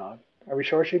won or not. Are we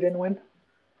sure she didn't win?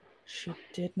 She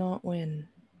did not win.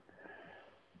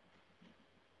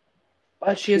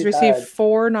 But she has received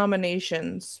 4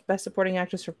 nominations. Best Supporting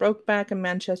Actress for Brokeback and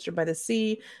Manchester by the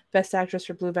Sea. Best Actress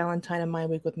for Blue Valentine and My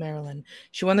Week with Marilyn.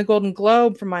 She won the Golden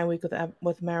Globe for My Week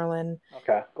with Marilyn.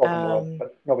 Okay, Golden Globe,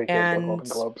 but nobody cares about Golden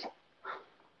Globes.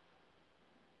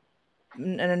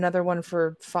 And another one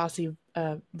for Fosse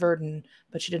Verdon,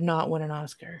 but she did not win an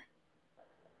Oscar.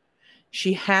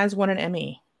 She has won an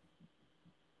Emmy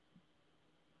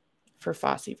for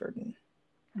Fosse Verdon.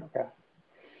 Okay.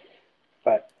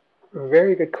 But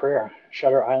very good career.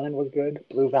 Shutter Island was good.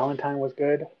 Blue Valentine was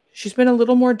good. She's been a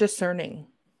little more discerning.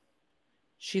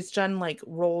 She's done like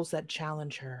roles that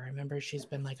challenge her. I remember she's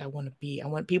been like, I want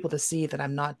people to see that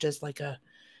I'm not just like a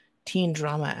teen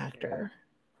drama actor.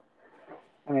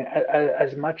 I mean,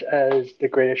 as much as The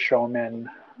Greatest Showman,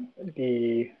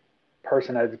 the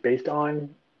person that it's based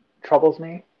on, troubles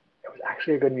me, it was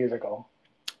actually a good musical.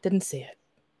 Didn't see it.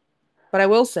 But I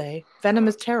will say, Venom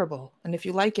is terrible. And if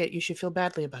you like it, you should feel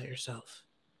badly about yourself.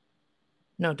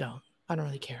 No, don't. I don't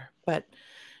really care. But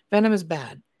Venom is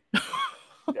bad.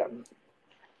 Yeah.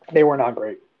 They were not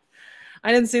great.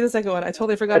 I didn't see the second one. I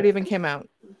totally forgot it even came out.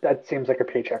 That seems like a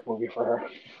paycheck movie for her.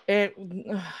 I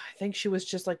think she was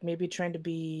just like maybe trying to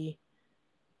be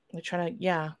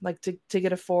like to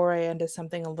get a foray into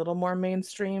something a little more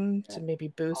mainstream to maybe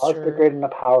boost Oz her. the Great and the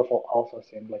Powerful also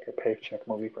seemed like a paycheck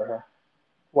movie for her.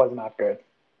 Was not good.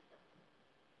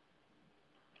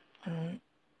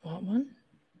 What one?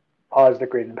 Oz the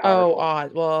Great and Powerful. Oh,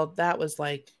 Oz. Well, that was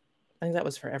like, I think that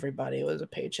was for everybody. It was a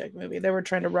paycheck movie. They were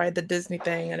trying to ride the Disney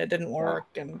thing, and it didn't work.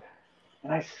 Yeah. And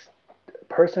I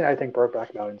think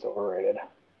Brokeback Mountain's overrated.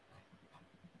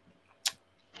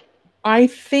 I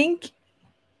think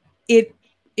it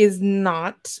is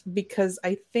not, because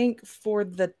I think for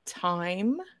the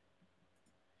time,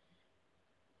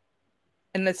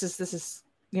 and this is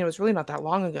it's really not that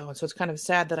long ago, and so it's kind of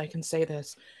sad that I can say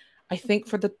this. I think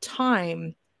for the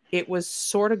time, it was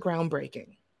sort of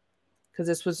groundbreaking. Because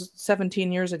this was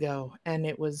 17 years ago, and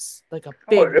it was like a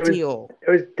big deal. It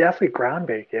was definitely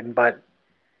groundbreaking, but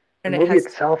the movie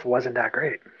itself wasn't that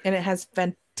great. And it has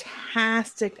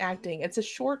fantastic acting. It's a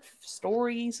short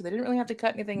story, so they didn't really have to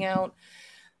cut anything out.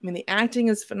 I mean, the acting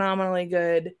is phenomenally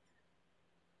good.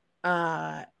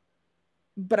 But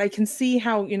I can see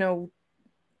how,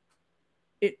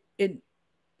 it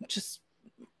just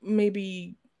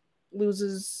maybe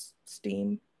loses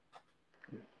steam.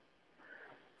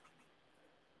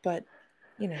 But,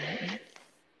 you know,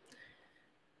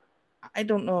 I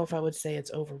don't know if I would say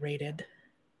it's overrated.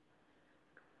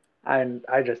 And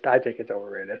I think it's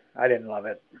overrated. I didn't love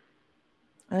it.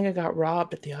 I think I got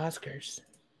robbed at the Oscars.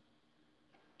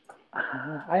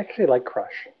 I actually like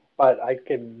Crush, but I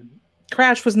can.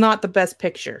 Crash was not the best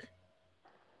picture.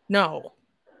 No.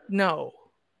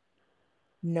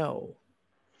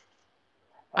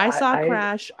 I saw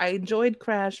Crash. I enjoyed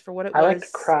Crash for what it was. I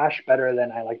liked Crash better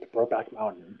than I liked Brokeback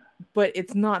Mountain. But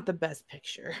it's not the best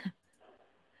picture.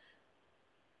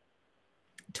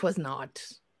 It was not.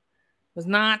 Good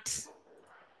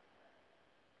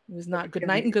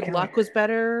Night and Good Luck was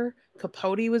better.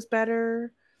 Capote was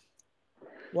better.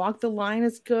 Walk the Line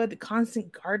is good. The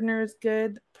Constant Gardener is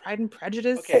good. Pride and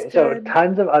Prejudice is good. So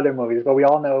tons of other movies, but we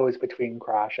all know it's between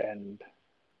Crash and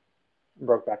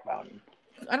Brokeback Mountain.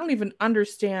 I don't even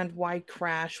understand why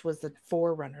Crash was the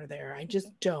forerunner there. I just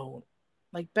don't.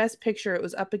 Like, Best Picture, it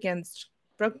was up against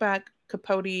Brokeback,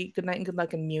 Capote, Good Night and Good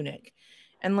Luck, and Munich.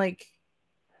 And, like,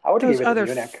 those other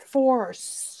four are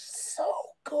so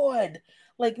good.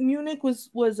 Like, Munich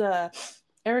was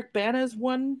Eric Bana's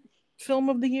one film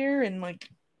of the year, and, like,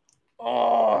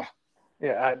 oh.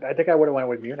 Yeah, I think I would have went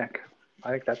with Munich.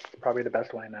 I think that's probably the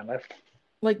best one in that list.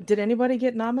 Like, did anybody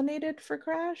get nominated for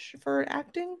Crash for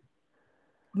acting?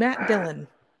 Matt Dillon.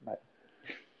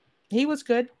 He was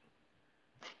good.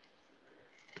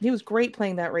 He was great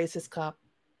playing that racist cop.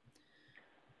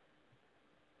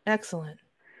 Excellent.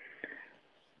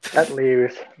 That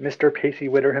leaves Mr. Pacey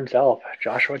Witter himself,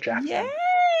 Joshua Jackson.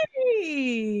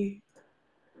 Yay!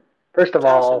 First of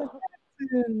all,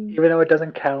 even though it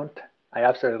doesn't count, I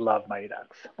absolutely love Mighty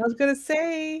Ducks. I was going to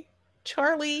say,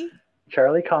 Charlie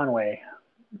Conway.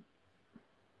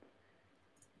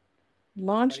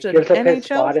 Launched an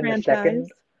NHL franchise.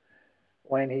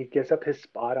 When he gives up his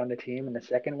spot on the team in the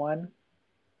second one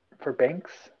for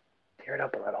Banks, tear it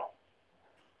up a little.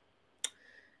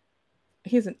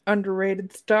 He's an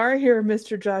underrated star here,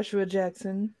 Mr. Joshua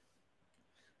Jackson.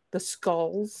 The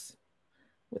Skulls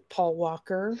with Paul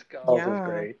Walker. Skulls is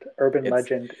great. Urban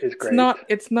Legend is great.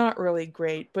 It's not really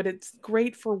great, but it's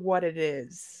great for what it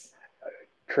is.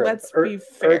 True. Let's be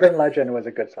fair. Urban Legend was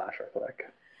a good slasher flick.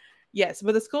 Yes,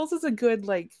 but The Skulls is a good,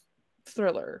 like,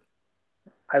 thriller.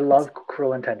 I love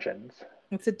Cruel Intentions.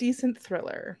 It's a decent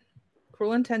thriller.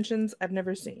 Cruel Intentions, I've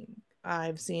never seen.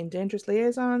 I've seen Dangerous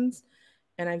Liaisons,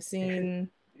 and I've seen...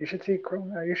 You should see Cruel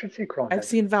Intentions. I've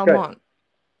seen Valmont,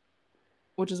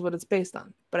 which is what it's based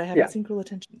on, but I haven't seen Cruel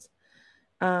Intentions.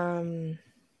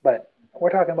 But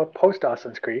we're talking about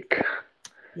post-Dawson's Creek.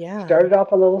 Yeah. Started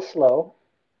off a little slow,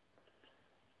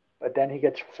 but then he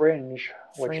gets Fringe.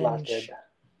 Which lasted...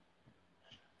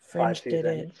 Fringe did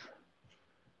it.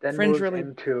 Then Fringe moves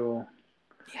into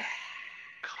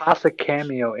classic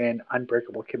cameo in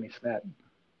Unbreakable Kimmy Schmidt.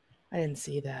 I didn't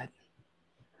see that.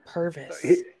 Purvis.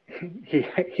 So he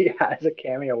has a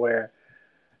cameo where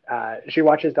she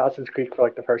watches Dawson's Creek for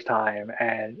like the first time,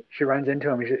 and she runs into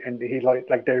him, and he like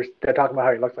they're talking about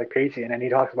how he looks like Pacey, and then he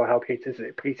talks about how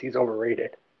Pacey's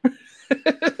overrated.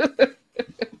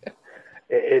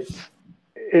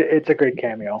 It's a great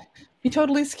cameo. He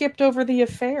totally skipped over The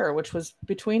Affair, which was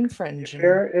between Fringe. The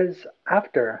Affair is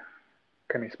after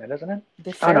Kimmy Schmidt, isn't it?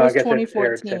 The Affair was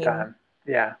 2014.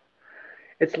 Yeah.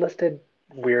 It's listed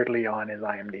weirdly on his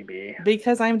IMDb.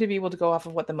 Because IMDb will go off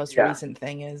of what the most recent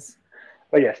thing is.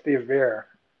 But yes, The Affair,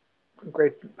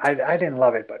 great. I didn't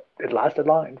love it, but it lasted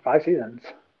long, 5 seasons.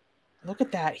 Look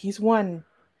at that. He's won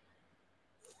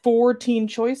 3 Teen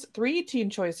Choice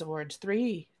Awards.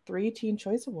 Three Teen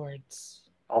Choice Awards.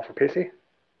 All for Pacey?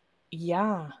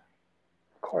 Yeah.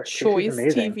 Of course. Choice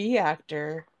TV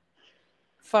actor.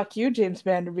 Fuck you, James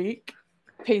Van Der Beek.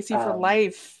 Pacey for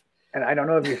life. And I don't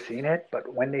know if you've seen it,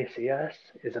 but When They See Us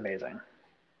is amazing.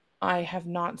 I have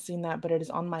not seen that, but it is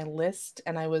on my list.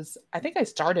 And I think I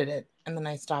started it and then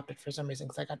I stopped it for some reason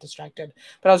because I got distracted.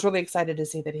 But I was really excited to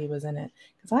see that he was in it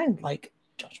because I like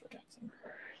Joshua Jackson.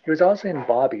 He was also in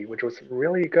Bobby, which was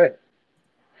really good.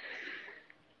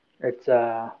 It's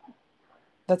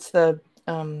that's the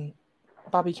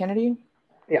Bobby Kennedy?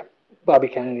 Yeah, Bobby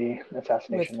Kennedy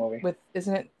assassination movie. With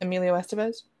isn't it Emilio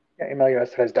Estevez? Yeah, Emilio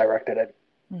Estevez directed it.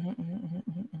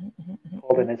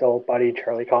 Holding his old buddy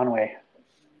Charlie Conway.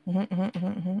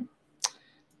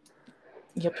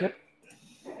 Yep.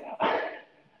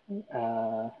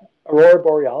 Aurora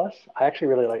Borealis. I actually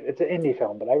really like it. It's an indie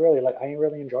film, but I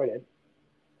really enjoyed it.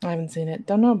 I haven't seen it.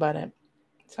 Don't know about it.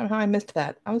 Somehow I missed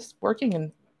that. I was working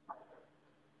and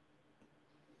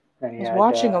I was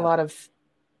watching a lot of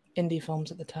indie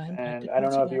films at the time. And I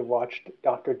don't know if you watched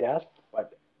Dr. Death,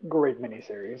 but great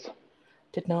miniseries.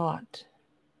 Did not.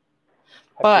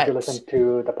 Did you listen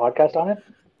to the podcast on it?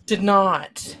 Did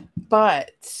not.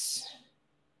 But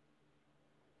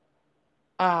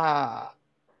I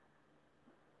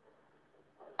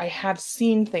have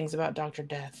seen things about Dr.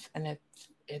 Death, and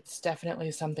it's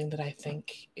definitely something that I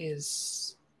think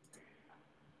is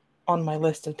on my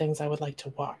list of things I would like to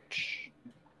watch.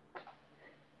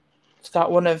 It's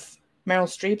got one of Meryl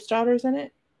Streep's daughters in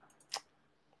it.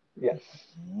 Yes.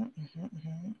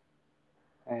 Mm-hmm.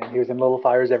 And he was in Little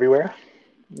Fires Everywhere.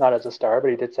 Not as a star, but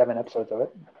he did 7 episodes of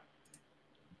it.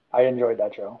 I enjoyed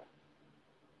that show.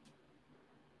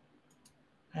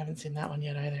 I haven't seen that one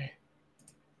yet either.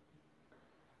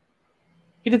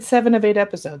 He did 7 of 8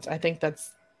 episodes. I think that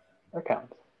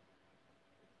counts.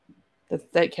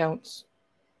 That counts.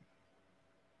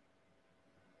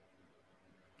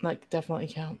 Like, definitely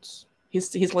counts.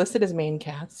 He's listed as main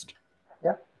cast.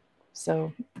 Yeah.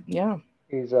 So, yeah.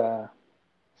 He's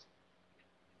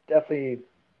definitely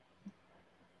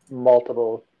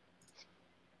multiple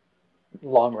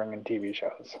long-running TV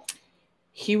shows.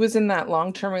 He was in that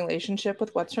long-term relationship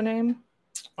with what's her name?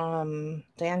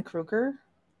 Diane Kruger.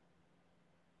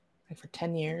 Like for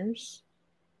 10 years.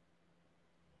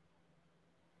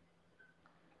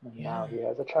 And now he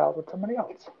has a child with somebody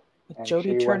else. With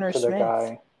Jodie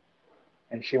Turner-Smith.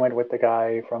 And she went with the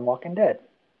guy from Walking Dead.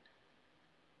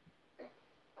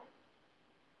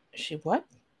 She what?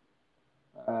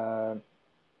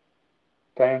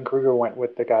 Diane Kruger went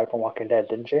with the guy from Walking Dead,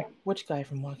 didn't she? Which guy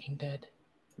from Walking Dead?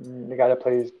 The guy that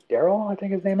plays Daryl, I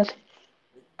think his name is.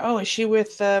 Oh, is she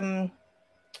with Norman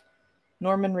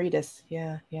Reedus?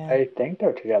 Yeah. I think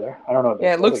they're together. I don't know.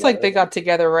 Yeah, it looks like they got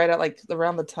together right at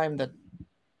around the time that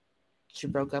she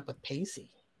broke up with Pacey.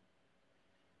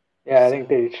 Yeah, I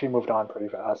think she moved on pretty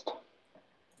fast.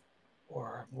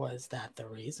 Or was that the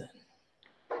reason?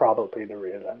 Probably the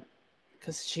reason.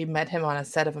 Because she met him on a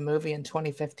set of a movie in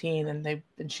 2015,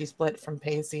 and she split from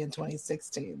Pacey in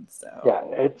 2016. So yeah,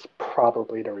 it's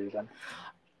probably the reason.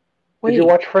 Did you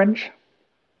watch Fringe?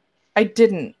 I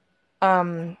didn't.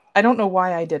 I don't know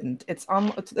why I didn't. It's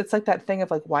like that thing of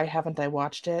like, why haven't I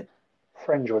watched it?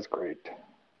 Fringe was great.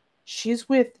 She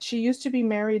used to be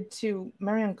married to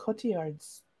Marion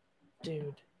Cotillard's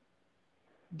dude.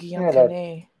 Guillaume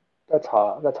Canet. That's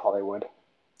Hollywood.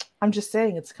 I'm just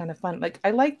saying it's kind of fun. Like,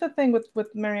 I like the thing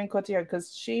with Marion Cotillard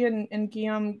because she and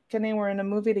Guillaume Canet were in a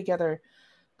movie together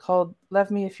called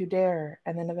Love Me If You Dare,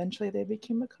 and then eventually they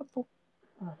became a couple.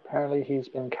 Apparently he's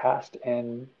been cast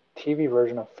in TV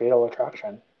version of Fatal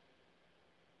Attraction.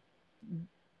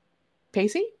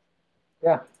 Pacey?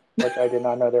 Yeah, which I did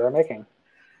not know they were making.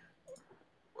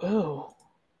 Whoa.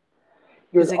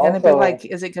 Is it going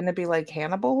to be like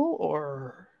Hannibal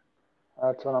or?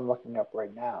 That's what I'm looking up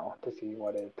right now to see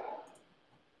what it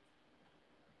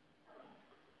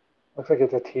looks like.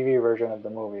 It's a TV version of the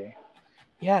movie.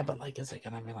 Yeah, but like, is it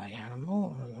going to be like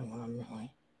Hannibal?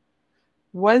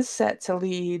 Was set to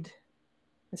lead.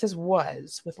 It says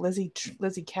was with Lizzie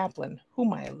Kaplan,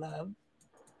 whom I love.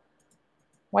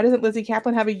 Why doesn't Lizzie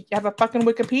Kaplan have a fucking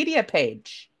Wikipedia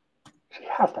page? She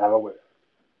has to have a.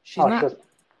 She's not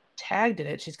tagged in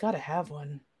it. She's got to have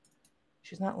one.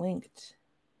 She's not linked.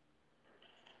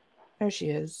 There she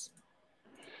is.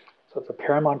 So it's a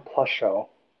Paramount Plus show.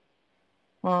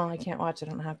 Oh, I can't watch it.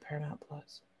 I don't have Paramount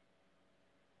Plus.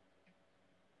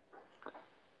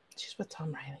 She's with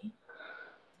Tom Riley.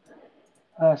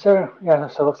 So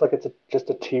it looks like it's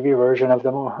just a TV version of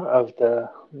the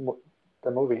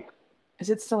movie.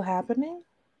 Is it still happening?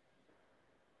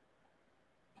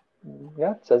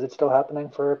 Yeah, it says it's still happening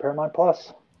for Paramount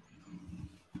Plus.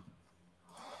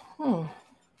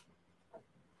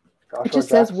 It just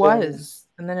says was,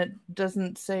 and then it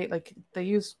doesn't say, like, they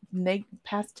use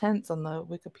past tense on the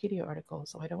Wikipedia article,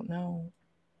 so I don't know.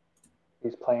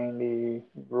 He's playing the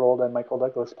role that Michael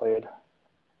Douglas played,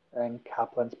 and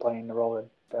Kaplan's playing the role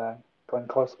that Glenn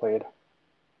Close played.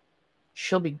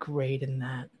 She'll be great in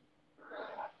that.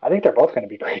 I think they're both going to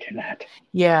be great in that.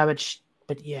 Yeah,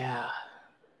 but yeah.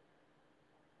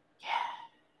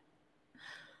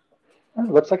 It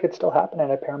looks like it's still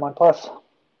happening at Paramount Plus.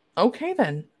 Okay,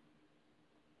 then.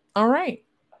 All right.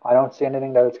 I don't see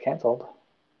anything that it's canceled.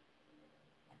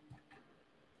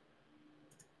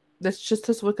 This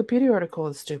Wikipedia article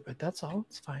is stupid. That's all.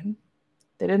 It's fine.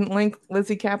 They didn't link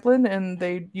Lizzie Kaplan, and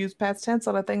they used past tense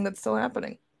on a thing that's still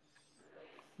happening.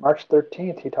 March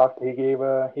 13th, he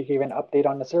gave an update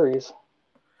on the series.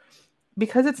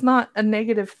 Because it's not a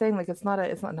negative thing, like it's not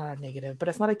a negative, but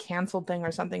it's not a canceled thing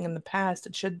or something in the past.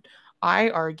 It should, I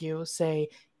argue, say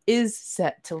is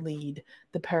set to lead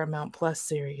the Paramount Plus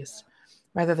series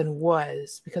rather than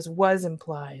was, because was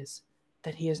implies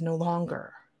that he is no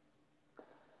longer.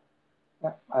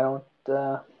 Yeah, I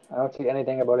don't see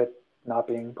anything about it not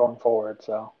being going forward.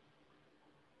 So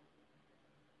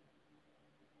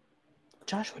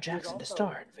Joshua Jackson to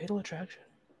star in Fatal Attraction.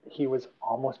 he was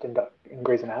almost in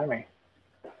Grey's Anatomy.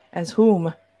 As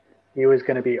whom? He was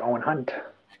going to be Owen Hunt.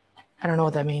 I don't know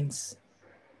what that means.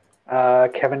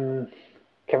 Kevin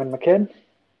McKidd.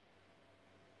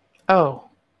 Oh.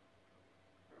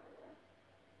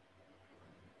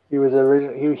 He was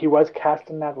originally he was cast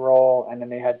in that role, and then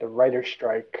they had the writer's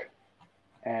strike,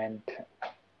 and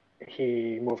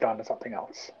he moved on to something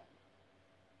else.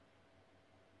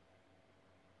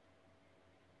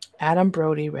 Adam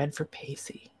Brody read for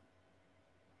Pacey.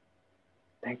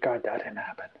 Thank God that didn't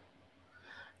happen.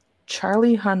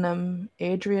 Charlie Hunnam,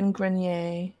 Adrian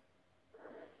Grenier,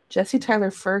 Jesse Tyler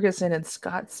Ferguson, and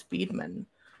Scott Speedman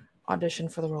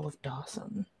auditioned for the role of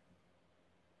Dawson.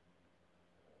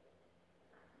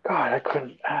 God, I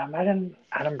couldn't imagine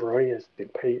Adam Brody as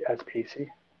Pacey.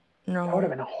 No. That would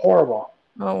have been horrible.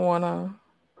 I don't wanna.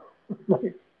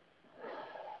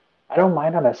 I don't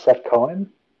mind him as Seth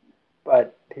Cohen,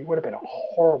 but he would have been a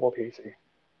horrible Pacey.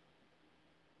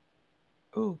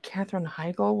 Ooh, Katherine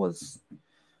Heigl was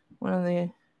one of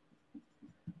the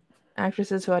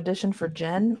actresses who auditioned for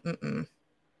Jen.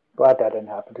 Glad that didn't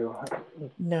happen to her.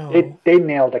 No. They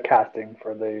nailed the casting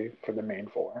for the main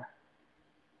four.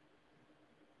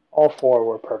 All four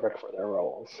were perfect for their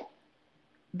roles.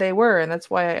 They were, and that's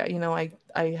why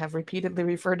I have repeatedly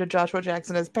referred to Joshua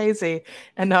Jackson as Pacey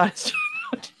and not as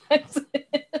Joshua Jackson.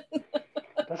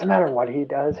 Doesn't matter what he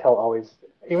does, he'll always,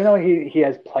 even though he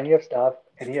has plenty of stuff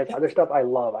and he has other stuff I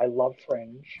love. I love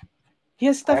Fringe. He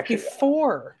has stuff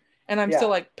before, and I'm still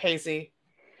like, Pacey.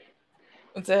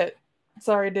 That's it.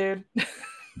 Sorry, dude.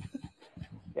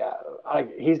 Yeah,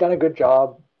 he's done a good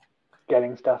job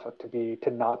getting stuff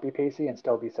to not be Pacey and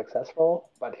still be successful,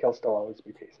 but he'll still always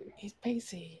be Pacey. He's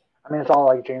Pacey. I mean, it's all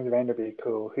like James Vanderbeek,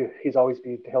 who he'll always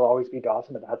be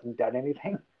Dawson, but hasn't done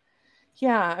anything.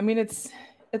 Yeah, I mean it's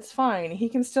fine. He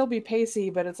can still be Pacey,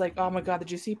 but it's like, oh my God,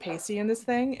 did you see Pacey in this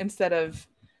thing? Instead of,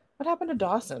 what happened to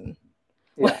Dawson?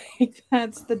 Yeah, like,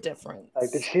 that's the difference.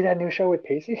 Like, did you see that new show with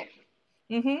Pacey?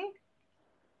 Mm-hmm.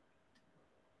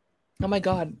 Oh my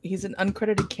God, he's an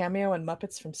uncredited cameo in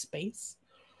Muppets from Space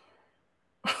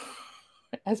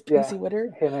as Pacey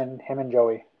Witter. Him and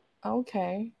Joey.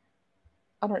 Okay,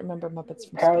 I don't remember Muppets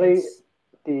from Apparently, Space.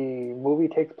 The movie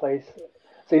takes place.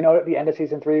 So at the end of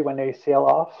season 3 when they sail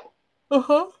off.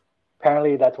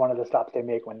 Apparently, that's one of the stops they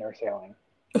make when they're sailing.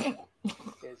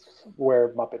 Is where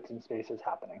Muppets in Space is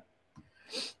happening.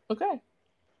 Okay.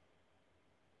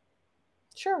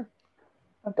 Sure.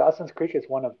 Dawson's Creek is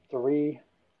one of 3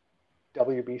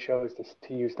 WB shows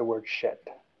to use the word shit.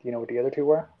 Do you know what the other 2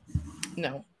 were?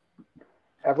 No.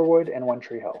 Everwood and One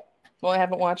Tree Hill. Well, I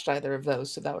haven't watched either of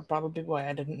those, so that would probably be why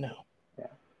I didn't know. Yeah.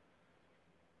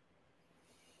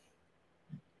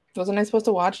 Wasn't I supposed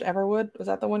to watch Everwood? Was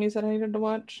that the one you said I needed to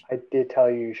watch? I did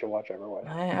tell you should watch Everwood.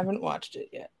 I haven't watched it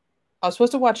yet. I was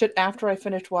supposed to watch it after I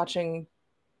finished watching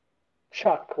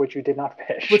Chuck, which you did not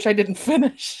finish. Which I didn't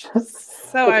finish.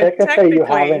 So technically you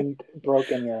haven't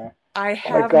broken your... I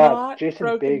have not Jason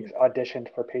broken... Biggs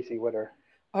auditioned for Pacey Witter.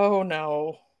 Oh,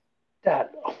 no.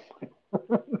 That...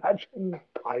 Imagine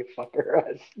Pie Fucker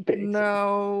as Pacey.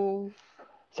 No.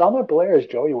 Selma Blair as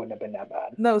Joey wouldn't have been that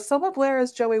bad. No, Selma Blair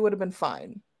as Joey would have been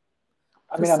fine.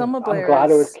 I mean, I'm glad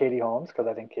it was Katie Holmes, because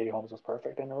I think Katie Holmes was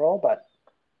perfect in the role, but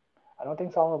I don't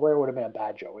think Selma Blair would have been a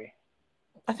bad Joey.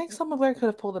 I think Selma Blair could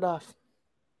have pulled it off.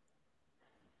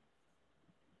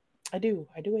 I do.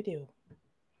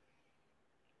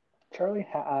 Charlie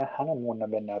Hunnam wouldn't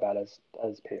have been that bad as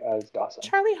Dawson.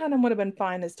 Charlie Hunnam would have been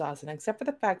fine as Dawson, except for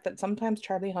the fact that sometimes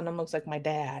Charlie Hunnam looks like my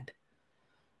dad.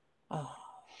 Oh.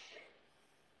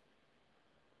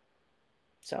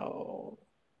 So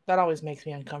that always makes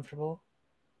me uncomfortable.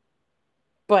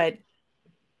 But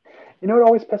you know what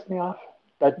always pissed me off?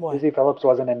 That what? Busy Phillips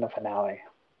wasn't in the finale.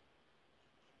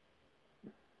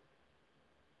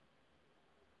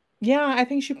 Yeah, I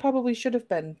think she probably should have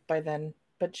been by then,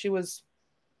 but she was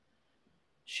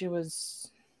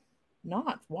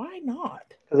not. Why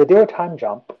not? Because they do a time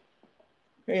jump.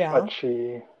 Yeah. But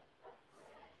she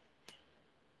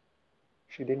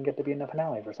didn't get to be in the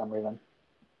finale for some reason.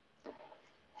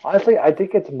 Honestly, I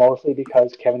think it's mostly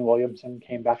because Kevin Williamson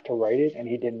came back to write it and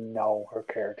he didn't know her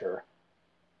character.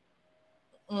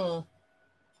 Because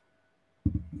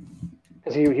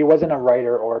he wasn't a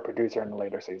writer or a producer in the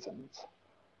later seasons.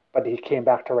 But he came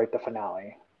back to write the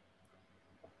finale.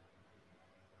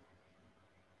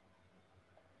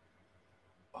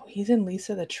 Oh, he's in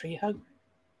Lisa the Tree Hugger.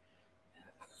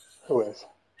 Who is?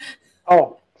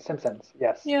 Oh, Simpsons.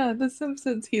 Yes. Yeah, The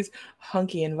Simpsons. He's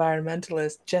hunky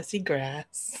environmentalist Jesse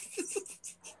Grass.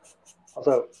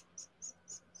 Also,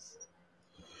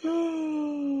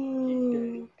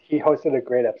 he hosted a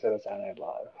great episode of Saturday Night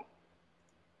Live.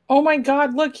 Oh my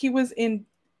God! Look, he was in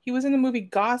the movie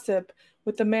Gossip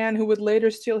with the man who would later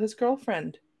steal his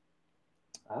girlfriend.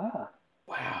 Ah.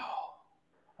 Wow.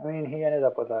 I mean, he ended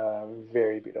up with a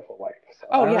very beautiful wife. So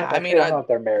Oh, I don't yeah, know, I mean, I don't know if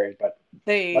they're married, but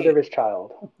They mother of his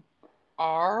child.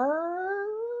 are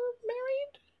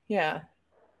married? Yeah.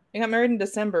 They got married in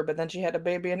December, but then she had a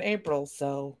baby in April,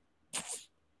 so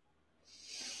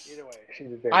Either way, she's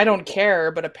very I don't beautiful.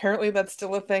 care, but apparently that's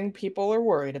still a thing people are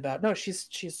worried about. No,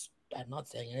 she's I'm not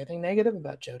saying anything negative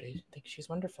about Jodie. I think she's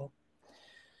wonderful.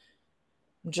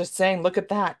 I'm just saying, look at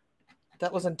that.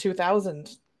 That was in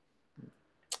 2000.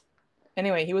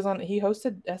 Anyway, he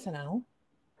hosted SNL.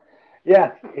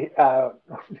 Yeah,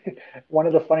 one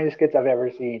of the funniest skits I've ever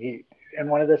seen. In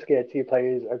one of the skits, he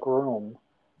plays a groom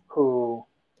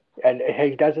and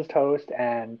he does his toast,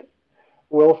 and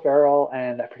Will Ferrell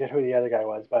and I forget who the other guy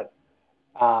was, but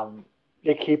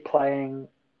they keep playing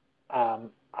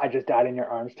 "I Just Died in Your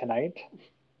Arms Tonight"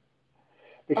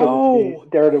 because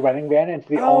they're the wedding band, and it's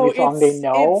the only song they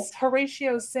know. It's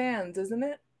Horatio Sands, isn't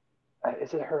it?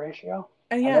 Is it Horatio?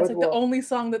 And yeah, it's like the only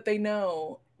song that they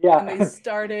know. Yeah. And they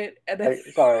start it. And then...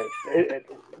 Sorry.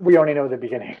 We only know the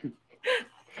beginning.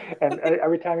 And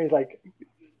every time he's like,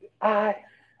 I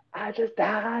just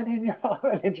died in your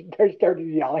arms. And they started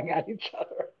yelling at each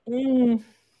other.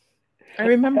 I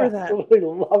remember that. I absolutely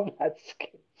love that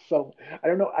skit. So I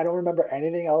don't remember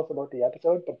anything else about the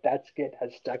episode, but that skit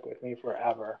has stuck with me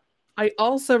forever. I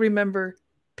also remember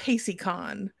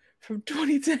PaceyCon from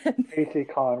 2010.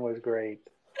 PaceyCon was great.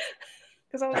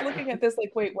 Because I was looking at this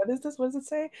like, wait, what is this? What does it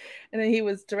say? And then he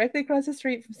was directly across the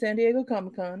street from San Diego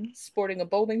Comic-Con, sporting a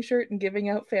bowling shirt and giving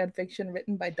out fan fiction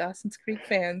written by Dawson's Creek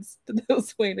fans to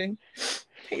those waiting.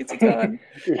 PaceyCon.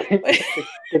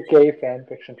 the gay fan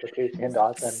fiction for Pacey and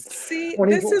Dawson. See,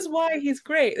 this is why he's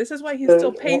great. This is why he's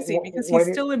still Pacey, because he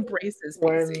still embraces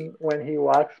Pacey. When he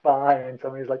walks by and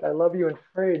somebody's like, I love you in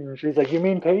Fringe, she's like, you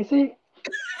mean Pacey?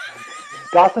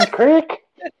 Dawson's Creek?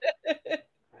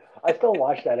 I still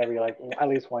watch that every at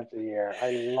least once a year.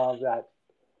 I love that.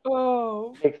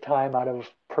 Oh, takes time out of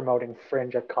promoting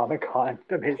Fringe at Comic-Con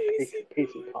to make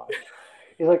PaceyCon.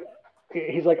 He's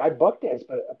like, I booked this,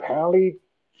 but apparently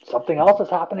something else is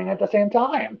happening at the same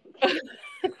time.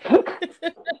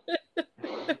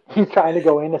 He's trying to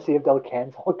go in to see if they'll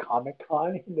cancel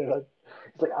Comic-Con. He's like,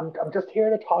 I'm just here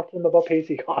to talk to them about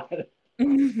PaceyCon.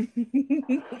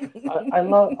 I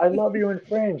love you in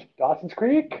Fringe. Dawson's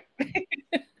Creek.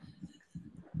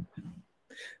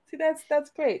 See,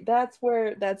 that's great. That's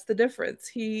the difference.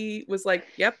 He was like,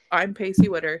 "Yep, I'm Pacey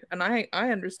Witter, and I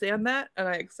understand that, and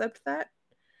I accept that,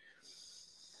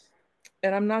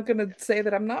 and I'm not gonna say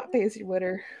that I'm not Pacey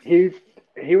Witter." He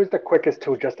was the quickest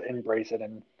to just embrace it,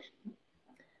 and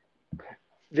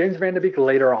James Van Der Beek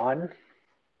later on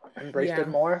embraced it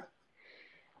more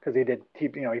because he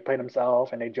played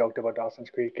himself, and they joked about Dawson's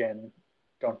Creek and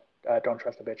Don't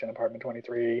Trust a Bitch in Apartment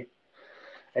 23,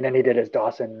 and then he did his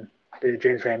the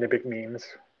James Van Der Beek memes,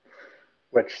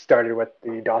 which started with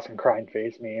the Dawson crying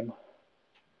face meme.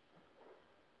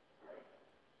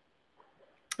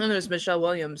 And there's Michelle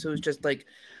Williams, who's just like,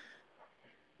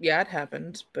 yeah, it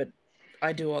happened, but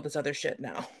I do all this other shit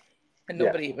now. And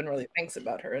nobody even really thinks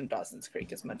about her in Dawson's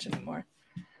Creek as much anymore.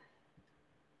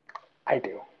 I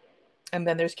do. And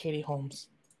then there's Katie Holmes.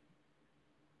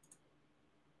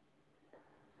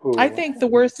 Ooh. I think the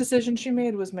worst decision she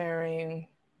made was marrying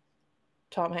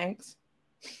Tom Hanks.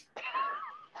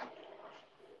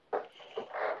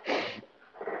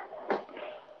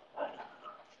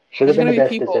 Should have been the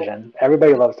best decision.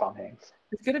 Everybody loves Tom Hanks.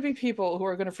 There's going to be people who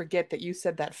are going to forget that you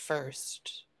said that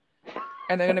first.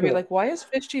 And they're going to be like, why is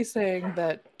Fishty saying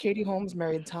that Katie Holmes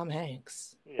married Tom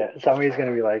Hanks? Yeah, somebody's going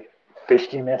to be like,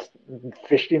 Fishty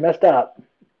messed up.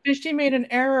 Fishty made an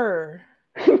error.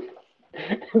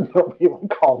 Nobody will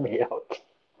call me out.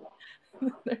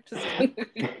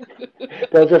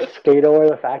 They'll just skate over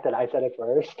the fact that I said it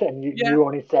first, and you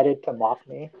only said it to mock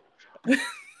me.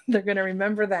 They're going to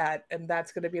remember that, and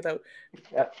that's going to be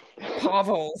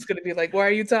Pavel's going to be like, why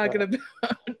are you talking about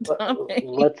Tom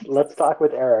Hanks? Let's talk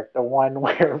with Eric, the one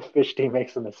where Fishty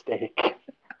makes a mistake.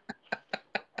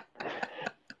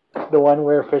 The one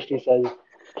where Fishty says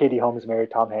Katie Holmes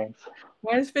married Tom Hanks.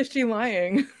 Why is Fishty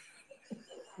lying?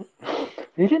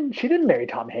 She didn't marry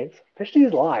Tom Hanks.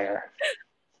 Fishty's a liar.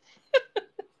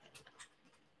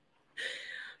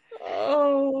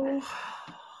 Oh.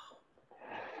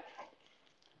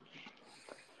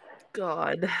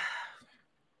 God.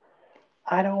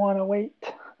 I don't want to wait.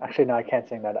 Actually, no, I can't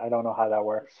sing that. I don't know how that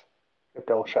works. If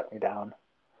they'll shut me down.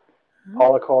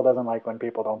 Paula Cole doesn't like when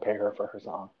people don't pay her for her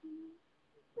song.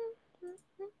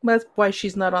 That's why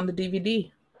she's not on the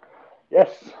DVD. Yes.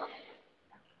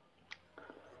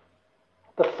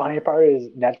 The funny part is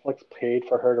Netflix paid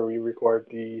for her to re-record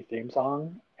the theme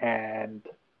song, and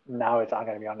now it's not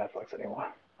going to be on Netflix anymore.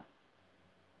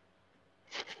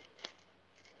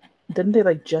 Didn't they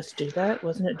like just do that?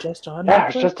 Wasn't it just on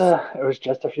Yeah, Netflix? it was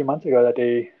just a few months ago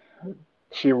that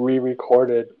she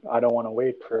re-recorded "I Don't Want to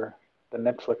Wait" for the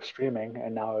Netflix streaming,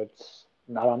 and now it's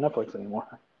not on Netflix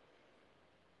anymore.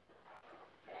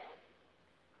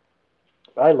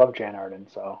 But I love Jan Arden,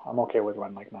 so I'm okay with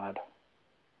Run Like Mad.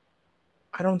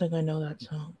 I don't think I know that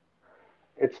song.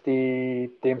 It's the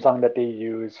theme song that they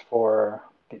use for.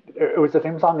 It was the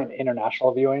theme song in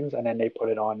international viewings, and then they put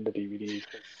it on the DVDs.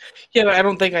 Yeah, but I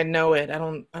don't think I know it. I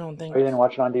don't think. Oh, you didn't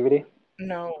watch it on DVD?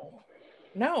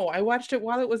 No, I watched it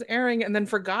while it was airing and then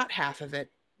forgot half of it.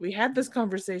 We had this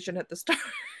conversation at the start.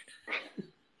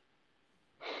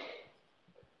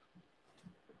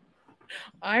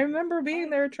 I remember being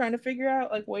there trying to figure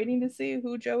out, like, waiting to see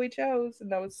who Joey chose,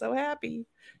 and I was so happy.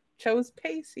 Chose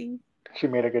Pacey. She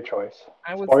made a good choice.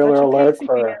 I was Spoiler such a alert Pacey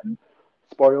for fan.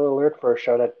 spoiler alert for a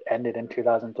show that ended in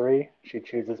 2003. She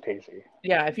chooses Pacey.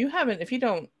 Yeah, if you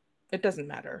don't, it doesn't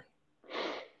matter.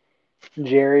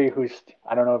 Jerry, who's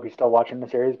I don't know if he's still watching the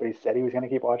series, but he said he was going to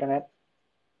keep watching it.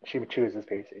 She chooses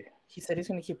Pacey. He said he's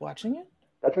going to keep watching it.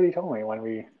 That's what he told me when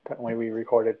we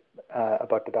recorded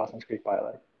about the Dawson's Creek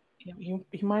pilot. You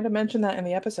might have mentioned that in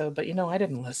the episode, but I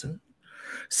didn't listen.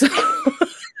 So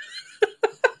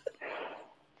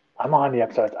I'm on the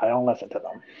episodes. I don't listen to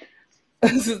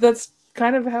them. That's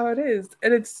kind of how it is,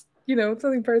 and it's it's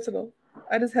something personal.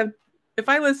 I just have. If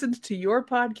I listened to your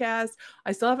podcast,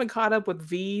 I still haven't caught up with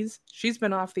V's. She's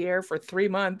been off the air for 3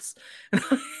 months, and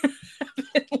I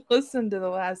haven't listened to the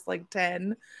last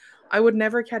 10. I would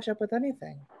never catch up with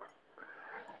anything.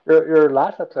 Your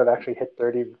last episode actually hit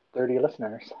 30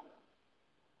 listeners.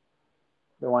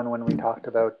 The one when we talked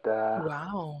about.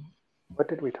 Wow. What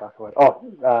did we talk about?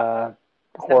 Oh,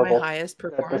 horrible. My highest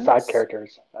performance. The side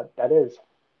characters. That is.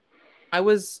 I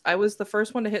was the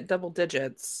first one to hit double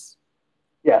digits.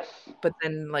 Yes. But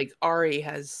then Ari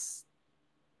has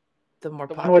the more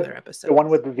popular episode. The one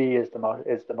with the V is the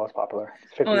most popular.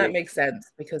 Oh, that makes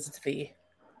sense because it's V.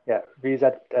 Yeah, V's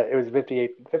at it was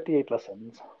 58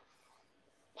 listens.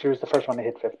 She was the first one to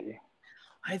hit 50.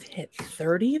 I've hit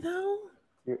 30 though.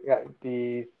 Yeah,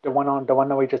 the one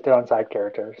that we just did on side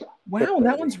characters. Wow,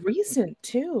 that one's recent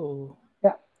too.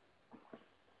 Yeah.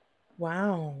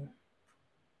 Wow.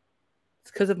 It's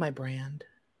because of my brand.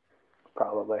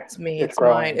 Probably. It's me. It's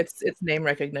mine. It's name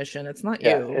recognition. It's not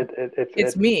you.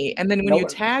 It's me. And then when you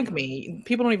tag me,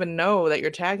 people don't even know that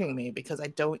you're tagging me because I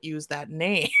don't use that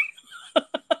name.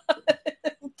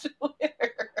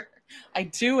 I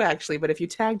do actually, but if you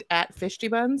tagged at Fishty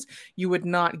Buns, you would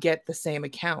not get the same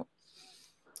account.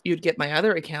 You'd get my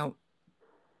other account,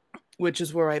 which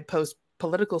is where I post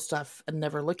political stuff and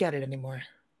never look at it anymore.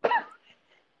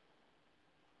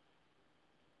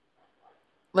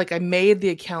 I made the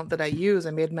account that I use.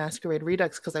 I made Masquerade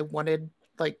Redux because I wanted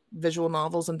visual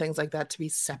novels and things like that to be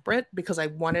separate because I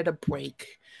wanted a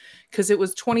break. Because it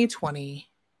was 2020.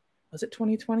 Was it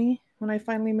 2020 when I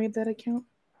finally made that account?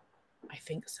 I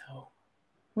think so.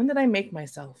 When did I make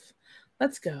myself?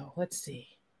 Let's go. Let's see.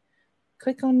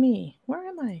 Click on me. Where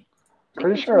am I?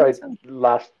 Pretty sure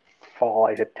last fall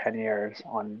I hit 10 years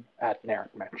at Narek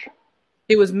Mitch.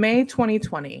 It was May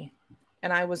 2020.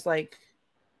 And I was like,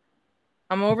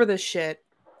 I'm over this shit.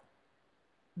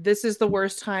 This is the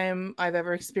worst time I've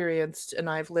ever experienced, and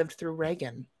I've lived through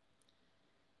Reagan.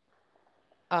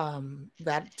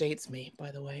 That dates me,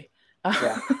 by the way.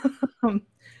 Yeah.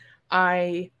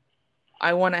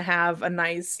 I want to have a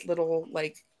nice little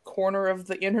corner of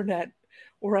the internet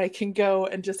where I can go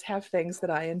and just have things that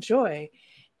I enjoy.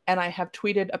 And I have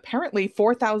tweeted apparently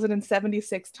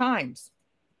 4,076 times.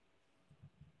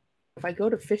 If I go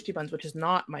to Fishty Buns, which is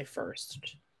not my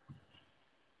first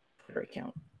Twitter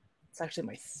account, it's actually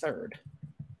my third.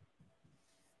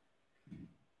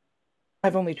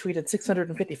 I've only tweeted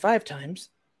 655 times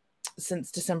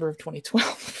since December of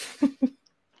 2012.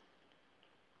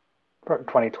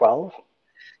 2012?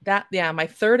 My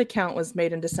third account was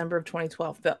made in December of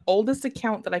 2012. The oldest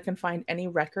account that I can find any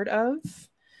record of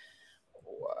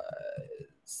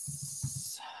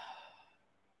was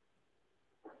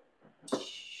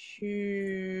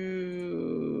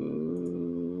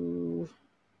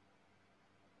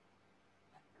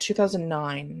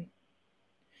 2009.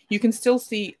 You can still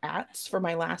see ats for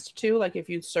my last two. Like if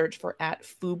you search for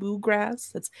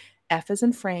 @FubuGrass, that's F as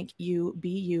in Frank,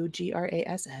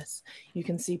 UBUGRASS. You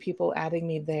can see people adding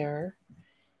me there.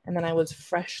 And then I was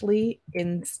freshly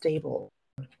unstable.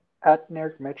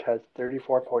 @Nerd Mitch has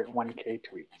 34.1k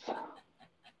tweets.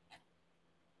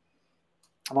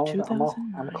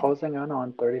 I'm closing in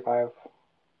on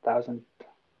 35,000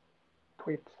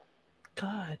 tweets.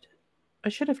 God, I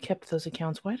should have kept those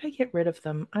accounts. Why did I get rid of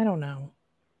them? I don't know.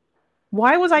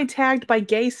 Why was I tagged by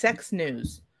Gay Sex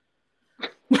News?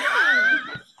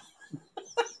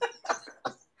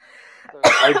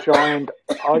 I joined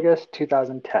August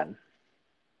 2010.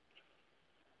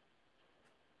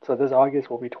 So this August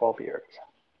will be 12 years.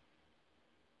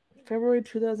 February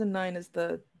 2009 is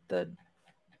the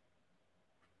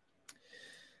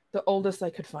oldest I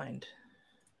could find.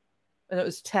 And it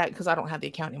was tagged because I don't have the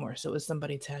account anymore, so it was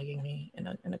somebody tagging me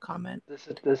in a comment. This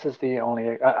is the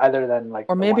only, other than like,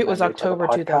 or maybe it was October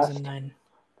 2009.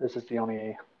 This is the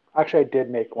only. Actually, I did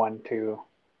make one to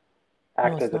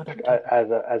act as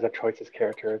a Choices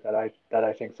character that I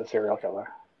think is a serial killer.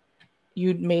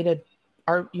 You made an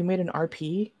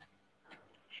RP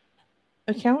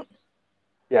account?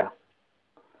 Yeah.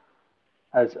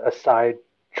 As a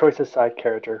Choices side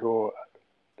character who,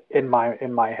 in my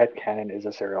headcanon, is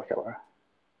a serial killer.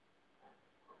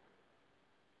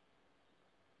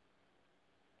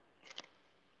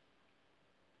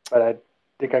 But I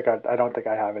don't think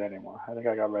I have it anymore. I think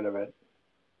I got rid of it.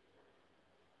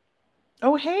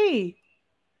 Oh, hey.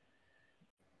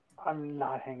 I'm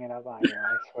not hanging up on you,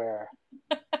 I swear.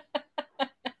 I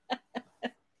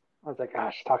was like,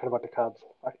 gosh, talking about the Cubs.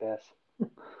 Fuck this.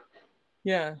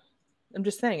 Yeah. I'm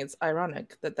just saying, it's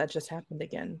ironic that just happened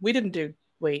again. We didn't do,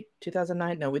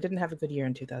 2009? No, we didn't have a good year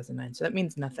in 2009, so that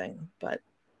means nothing, but...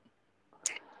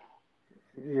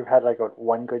 You've had,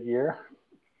 one good year?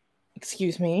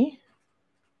 Excuse me?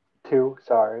 2,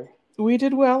 sorry. We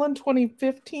did well in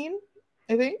 2015,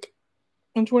 I think.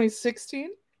 In 2016,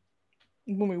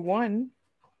 when we won.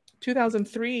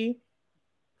 2003.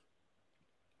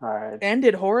 All right.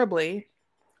 Ended horribly.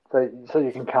 So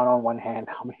you can count on one hand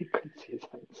how many good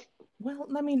seasons. Well,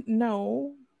 I mean,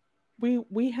 no.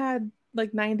 We had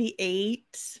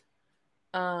 98.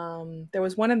 There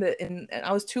was one and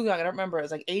I was too young. I don't remember. It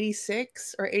was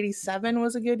 86 or 87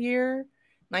 was a good year.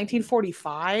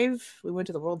 1945. We went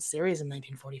to the World Series in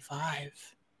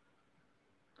 1945.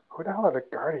 Who the hell are the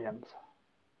Guardians?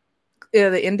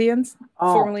 The Indians,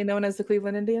 formerly known as the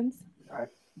Cleveland Indians. Right.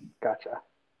 Gotcha.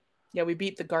 Yeah, we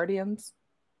beat the Guardians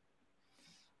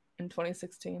in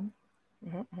 2016.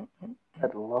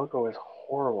 That logo is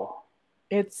horrible.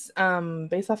 It's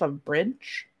based off a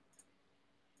bridge.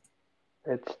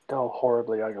 It's still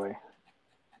horribly ugly.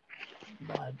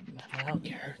 But I don't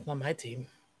care. It's not my team.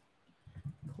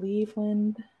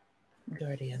 Cleveland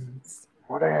Guardians.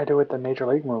 What are I gonna do with the Major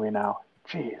League movie now?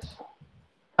 Jeez.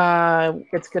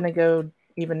 It's gonna go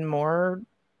even more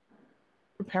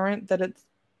apparent that it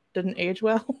didn't age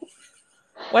well.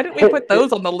 Why didn't we put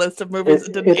those on the list of movies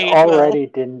that didn't age well? It already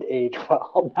didn't age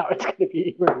well. Now it's gonna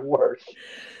be even worse.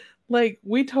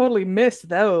 We totally missed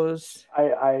those.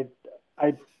 I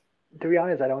to be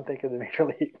honest, I don't think of the Major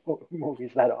League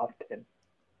movies that often.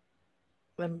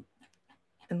 And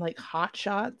Hot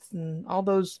Shots and all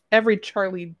those, every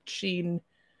Charlie Sheen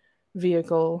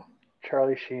vehicle.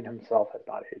 Charlie Sheen himself has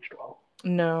not aged well.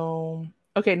 No.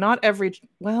 Okay, not every,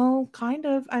 well, kind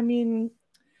of. I mean,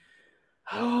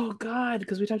 oh God,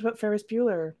 because we talked about Ferris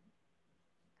Bueller.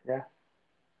 Yeah.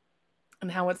 And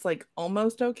how it's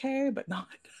almost okay, but not.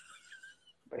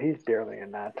 But he's barely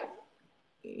in that.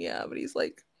 Yeah, but he's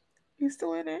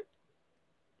still in it.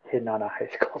 Hidden on a high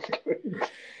school student.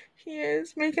 He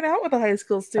is making out with a high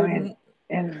school student.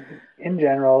 I mean, in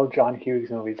general, John Hughes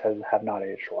movies have not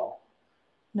aged well.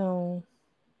 No.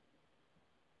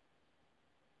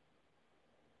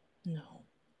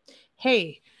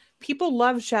 Hey, people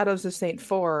love Shadows of Saint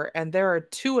 4, and there are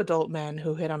 2 adult men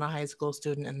who hit on a high school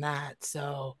student in that,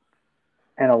 so...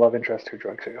 And a love interest who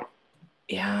drugs you.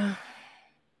 Yeah.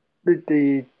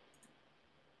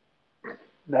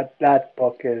 That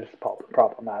book is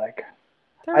problematic.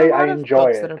 There are a lot I of enjoy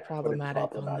books it, that are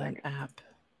problematic on that app.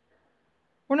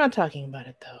 We're not talking about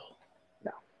it, though.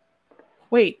 No.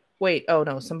 Wait. Oh,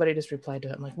 no. Somebody just replied to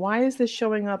it. I'm like, why is this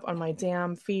showing up on my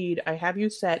damn feed? I have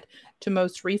you set to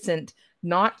most recent,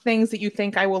 not things that you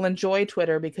think I will enjoy,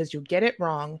 Twitter, because you get it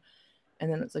wrong.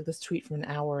 And then it's this tweet from an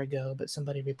hour ago, but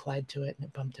somebody replied to it and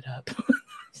it bumped it up. I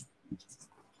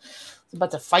was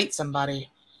about to fight somebody. I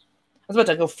was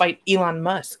about to go fight Elon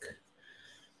Musk.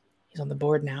 He's on the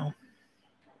board now.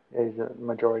 Yeah, he's a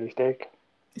majority stake.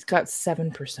 He's got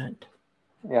 7%.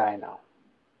 Yeah, I know.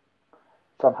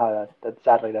 somehow that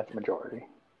sadly that's majority.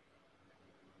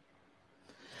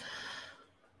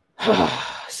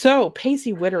 So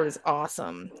Pacey Witter is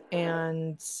awesome,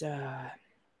 and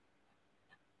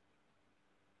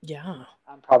yeah,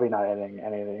 I'm probably not editing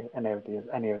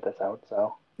any of this out,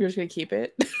 so you're just gonna keep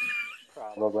it.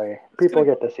 probably people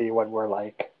get to see what we're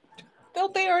like.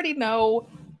 Don't they already know?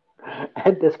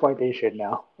 At this point, they should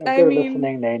know. If I they're mean,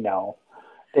 listening, they know.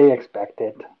 They expect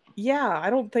it. yeah, I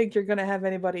don't think you're gonna have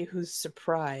anybody who's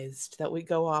surprised that we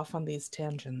go off on these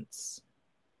tangents.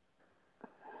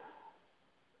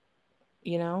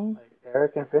 You know, Like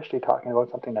Eric and Fishy talking about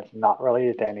something that's not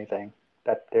related to anything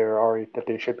that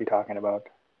they should be talking about.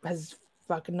 has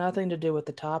fucking nothing to do with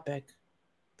the topic,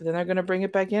 but then they're gonna bring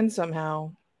it back in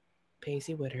somehow.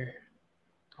 Pacey Witter.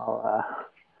 I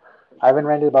haven't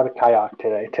ranted about a kayak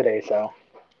today, so.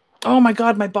 Oh my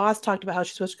god, my boss talked about how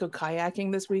she's supposed to go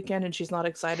kayaking this weekend and she's not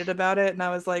excited about it, and I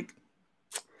was like,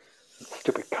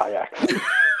 Stupid kayaks.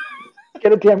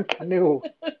 Get a damn canoe.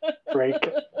 Break.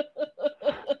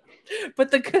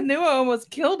 but the canoe almost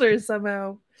killed her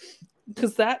somehow,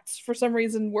 because that's for some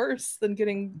reason worse than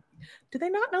getting. Do they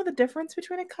not know the difference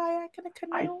between a kayak and a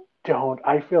canoe?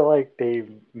 I feel like they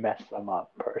messed them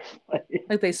up personally.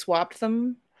 Like they swapped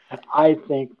them, I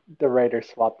think the writers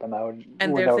swapped them out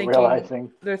and without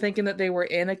realizing. they're thinking that they were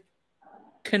in a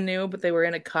canoe, but they were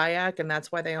in a kayak, and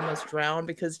that's why they almost drowned,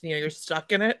 because you're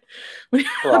stuck in it.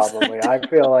 Probably. I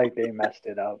feel like they messed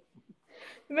it up.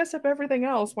 You mess up everything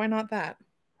else. Why not that?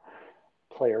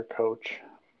 Player coach.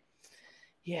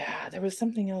 Yeah, there was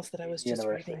something else that I was just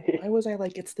University. reading. Why was I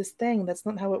like, it's this thing? That's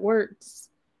not how it works.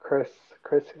 Chris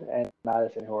and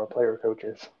Madison, who are player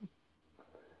coaches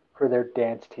for their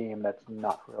dance team that's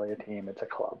not really a team, it's a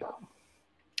club.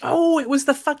 Oh, it was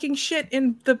the fucking shit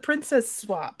in the Princess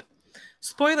Swap.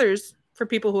 Spoilers for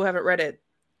people who haven't read it.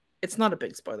 It's not a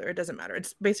big spoiler. It doesn't matter.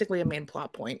 It's basically a main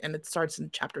plot point, and it starts in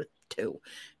chapter 2.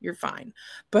 You're fine.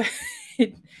 But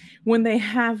when they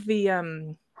have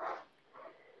the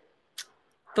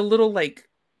little like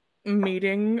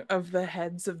meeting of the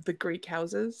heads of the Greek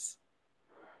houses,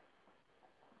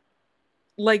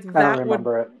 like that, I don't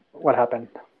remember it. What happened?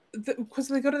 Because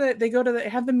they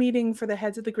have the meeting for the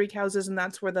heads of the Greek houses, and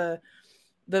that's where the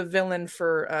villain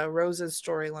for Rose's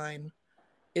storyline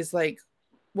is like,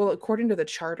 well, according to the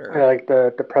charter, like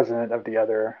the president of the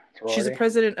other sorority. She's the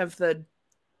president of the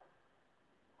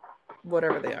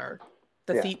whatever they are,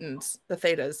 the Thetans, the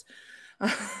Thetas.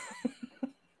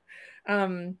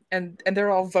 And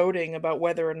they're all voting about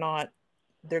whether or not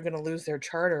they're going to lose their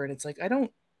charter, and it's like I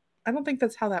don't think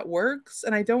that's how that works,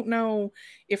 and I don't know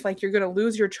if like you're going to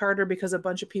lose your charter because a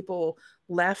bunch of people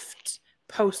left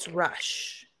post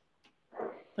Rush.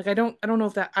 Like I don't know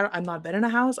if that I'm not been in a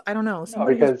house. I don't know.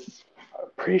 Because I'm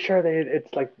pretty sure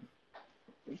it's like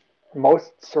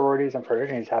most sororities and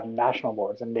fraternities have national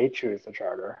boards and they choose the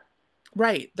charter.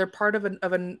 Right, they're part of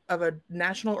a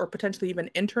national or potentially even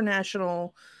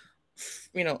international.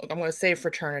 I'm going to say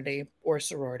fraternity or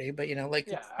sorority, but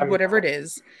whatever it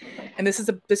is, and this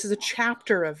is a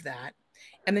chapter of that.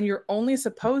 And then you're only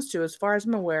supposed to, as far as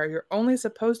I'm aware, you're only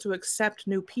supposed to accept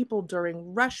new people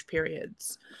during rush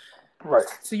periods. Right.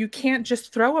 So you can't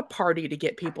just throw a party to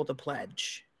get people to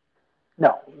pledge.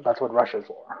 No, that's what rush is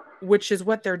for. Which is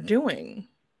what they're doing.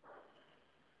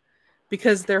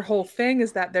 Because their whole thing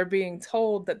is that they're being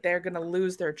told that they're going to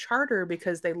lose their charter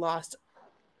because they lost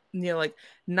like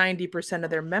 90%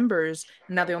 of their members.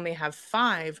 Now they only have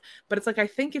 5. But it's like, I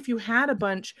think if you had a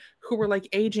bunch who were like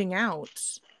aging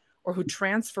out or who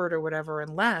transferred or whatever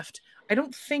and left, I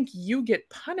don't think you get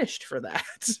punished for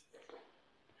that.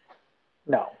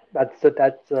 No, that's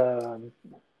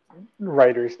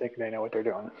writers think they know what they're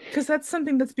doing. Because that's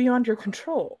something that's beyond your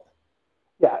control.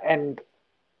 Yeah, and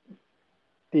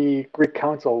the Greek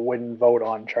Council wouldn't vote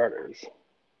on charters.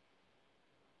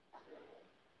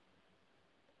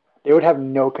 They would have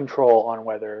no control on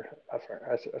whether a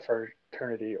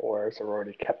fraternity or a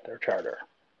sorority kept their charter.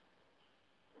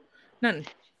 None.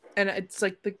 And it's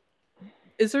like,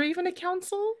 is there even a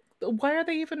council? Why would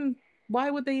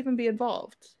they even be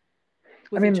involved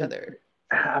with each other?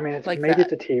 I mean, it's like maybe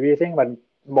it's a TV thing, but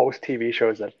most TV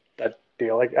shows that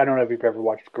deal, like, I don't know if you've ever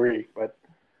watched Greek, but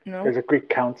there's a Greek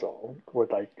council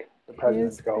with like the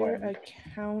presidents go in. A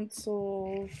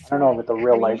council? I don't know if it's a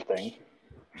real life thing.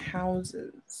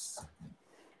 Houses.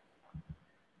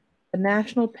 The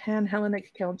National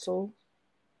Pan-Hellenic Council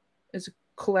is a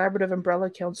collaborative umbrella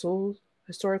council,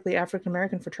 historically African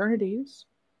American fraternities.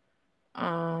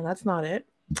 That's not it.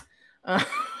 The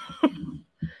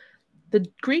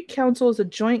Greek Council is a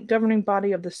joint governing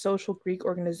body of the social Greek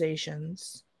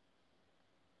organizations.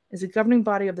 Is a governing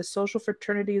body of the social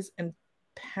fraternities and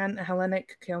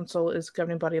Panhellenic Council is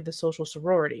governing body of the social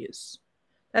sororities.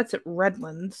 That's at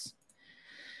Redlands.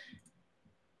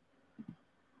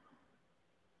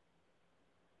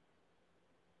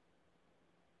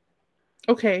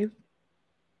 Okay.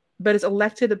 But it's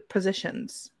elected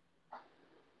positions.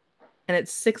 And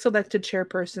it's 6 elected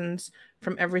chairpersons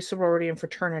from every sorority and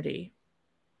fraternity.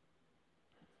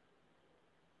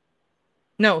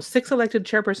 No, 6 elected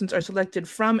chairpersons are selected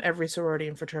from every sorority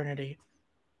and fraternity.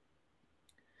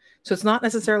 So it's not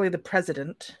necessarily the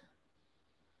president.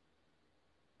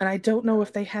 And I don't know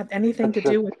if they have anything to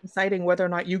do with deciding whether or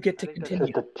not you get to continue.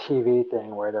 It's just a TV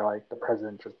thing where they're like, the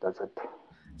president just does it.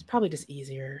 It's probably just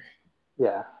easier.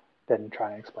 Yeah, than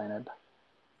trying to explain it.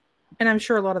 And I'm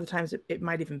sure a lot of the times it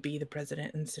might even be the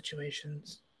president in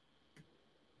situations.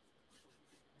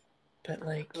 But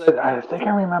like, I think I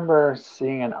remember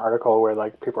seeing an article where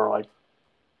like people are like,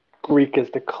 Greek is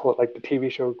the like the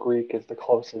TV show Greek is the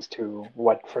closest to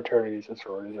what fraternities and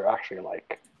sororities are actually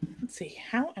like. Let's see,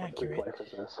 how accurate Greek life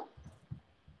is this?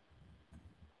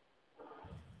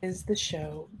 Is the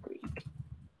show Greek?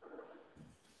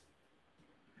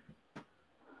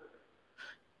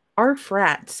 Our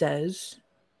frat says,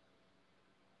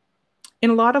 in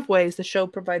a lot of ways, the show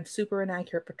provides super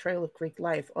inaccurate portrayal of Greek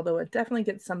life, although it definitely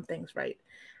gets some things right.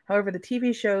 However, the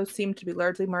TV shows seem to be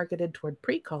largely marketed toward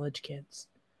pre-college kids.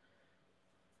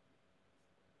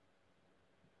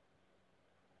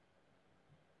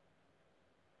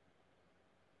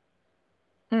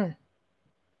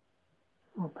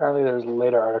 Apparently, there's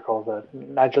later articles that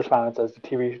I just found. It says the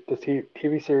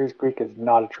TV series Greek is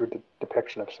not a true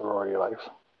depiction of sorority life.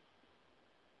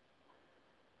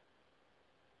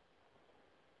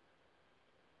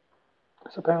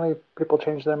 So apparently, people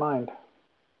change their mind.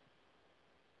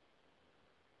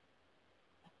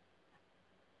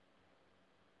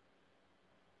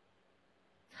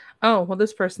 Oh, well,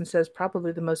 this person says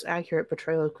probably the most accurate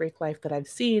portrayal of Greek life that I've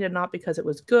seen, and not because it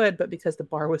was good, but because the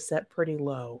bar was set pretty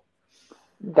low.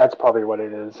 That's probably what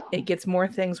it is. It gets more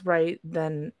things right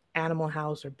than Animal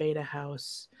House or Beta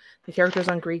House. The characters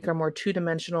on Greek are more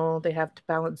two-dimensional. They have to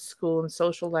balance school and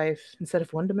social life instead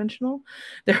of one-dimensional.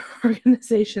 Their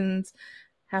organizations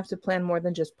have to plan more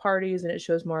than just parties, and it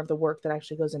shows more of the work that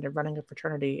actually goes into running a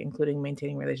fraternity, including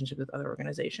maintaining relationships with other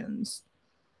organizations.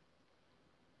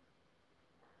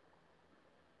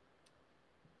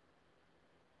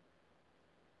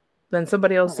 Then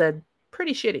somebody else said,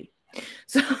 pretty shitty.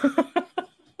 So,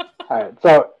 all right.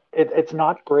 So it's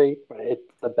not great, but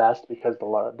it's the best because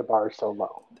the bar is so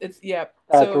low. It's yeah.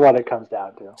 That's what it comes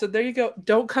down to. So there you go.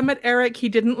 Don't come at Eric. He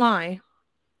didn't lie.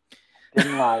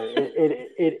 Didn't lie.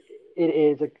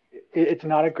 It's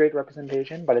not a great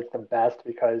representation, but it's the best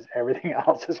because everything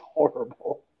else is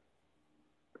horrible.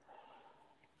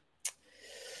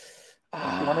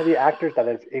 One of the actors that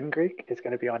is in Greek is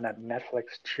going to be on that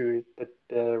Netflix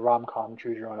the rom-com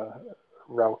Choose Your Own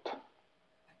Route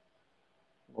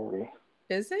movie.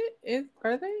 Is it?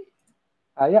 Are they?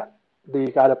 Yeah. The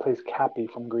guy that plays Cappy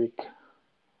from Greek. I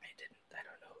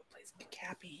don't know who plays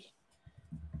Cappy.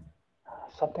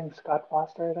 Something Scott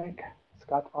Foster, I think.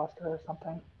 Scott Foster or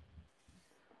something.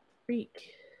 Greek.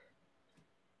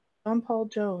 John Paul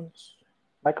Jones.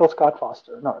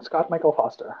 Scott Michael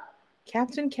Foster.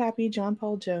 Captain Cappy, John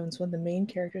Paul Jones, one of the main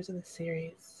characters of the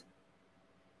series.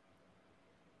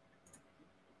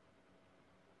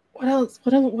 What else?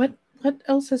 What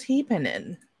else has he been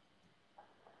in?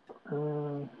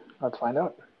 Let's find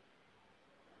out.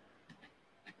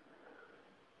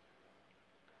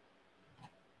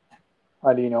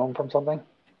 Do you know him from something?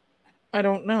 I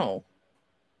don't know.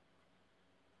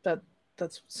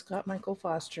 That's Scott Michael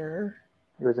Foster.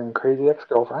 He was in Crazy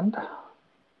Ex-Girlfriend.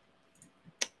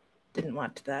 Didn't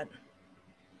watch that.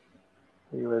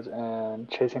 He was in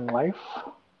Chasing Life.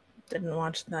 Didn't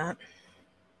watch that.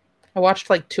 I watched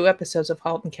like 2 episodes of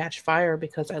 *Halt and Catch Fire*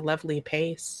 because I love Lee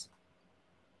Pace.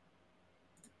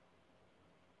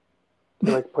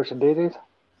 Do you like Pushing Daisies?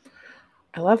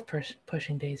 I love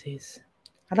Pushing Daisies.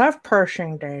 I love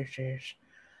Pushing Daisies.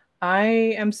 I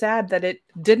am sad that it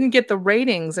didn't get the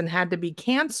ratings and had to be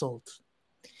canceled.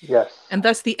 Yes. And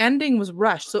thus the ending was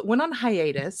rushed. So it went on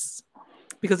hiatus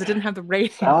because it didn't have the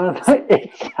ratings.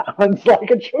 It sounds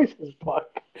like a Choices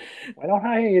book. Went on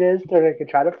hiatus, they could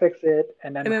try to fix it,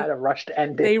 and then had a rushed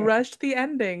ending. They rushed the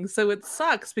ending, so it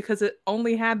sucks because it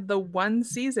only had the 1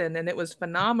 season and it was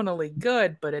phenomenally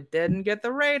good, but it didn't get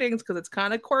the ratings because it's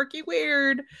kind of quirky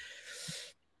weird.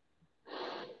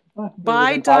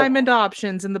 Buy Diamond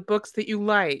Options in the books that you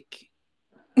like.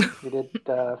 We did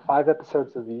 5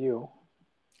 episodes of You.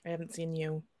 I haven't seen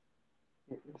You.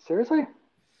 Seriously?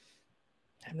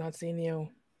 I've not seen You.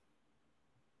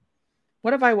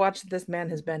 What have I watched that this man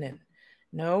has been in?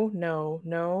 No, no,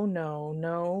 no, no,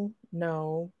 no,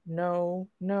 no, no,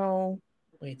 no.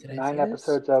 Wait, did I see 9 this?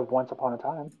 episodes of Once Upon a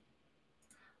Time.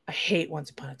 I hate Once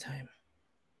Upon a Time.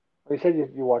 Well, you said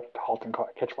you watched *Halt and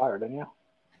Catch Fire*, didn't you?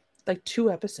 Like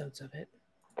 2 episodes of it.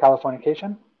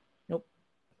 *Californication*. Nope.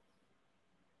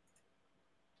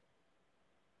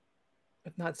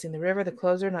 I've not seen The River, The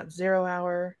Closer, not 0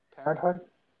 Hour. *Parenthood*.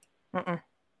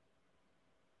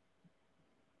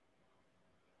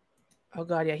 Oh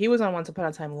god, yeah, he was on Once Upon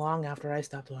a Time long after I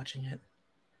stopped watching it.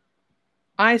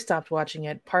 I stopped watching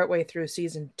it partway through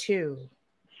season 2.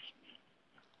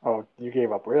 Oh, you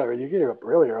gave up really. You gave up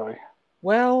really early.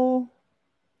 Well,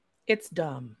 it's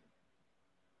dumb.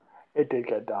 It did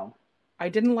get dumb. I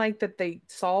didn't like that they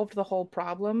solved the whole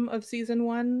problem of season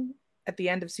 1 at the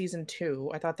end of season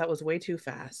 2. I thought that was way too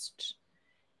fast.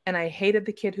 And I hated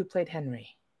the kid who played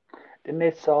Henry. Didn't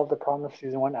they solve the problem of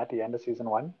season 1 at the end of season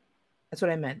 1? That's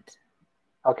what I meant.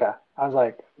 Okay. I was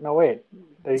like, no, wait.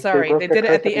 Sorry, they did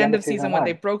it at the end of season 1. one.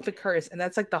 They broke the curse, and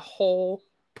that's like the whole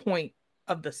point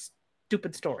of the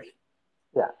stupid story.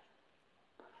 Yeah.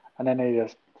 And then they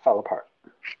just fell apart.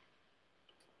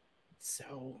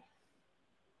 So.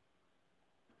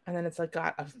 And then it's like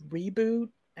got a reboot,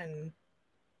 and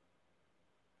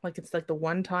like it's like the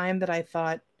one time that I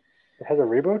thought it has a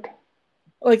reboot?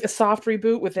 Like a soft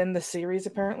reboot within the series,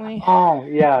 apparently. Oh,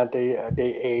 yeah,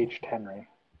 they aged Henry.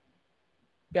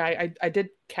 Yeah, I did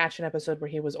catch an episode where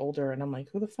he was older, and I'm like,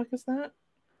 who the fuck is that?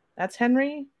 That's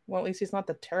Henry? Well, at least he's not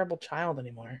the terrible child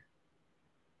anymore.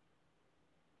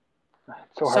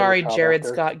 So sorry, Jared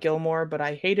Scott Gilmore, but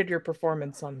I hated your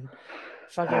performance on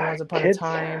fucking Once Upon a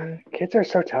Time. Kids are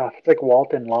so tough. It's like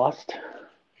Walt in Lost.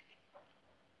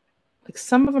 Like,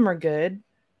 some of them are good.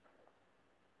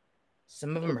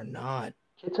 Some of them are not.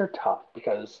 Kids are tough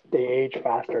because they age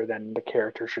faster than the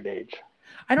character should age.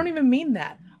 I don't even mean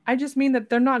that. I just mean that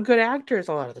they're not good actors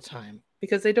a lot of the time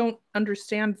because they don't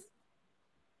understand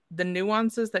the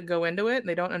nuances that go into it. And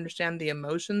they don't understand the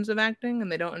emotions of acting,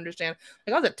 and they don't understand.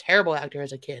 Like, I was a terrible actor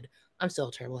as a kid. I'm still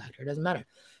a terrible actor. It doesn't matter.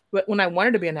 But when I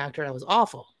wanted to be an actor, I was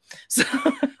awful. So,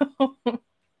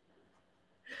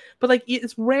 but like,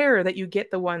 it's rare that you get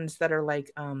the ones that are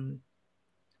like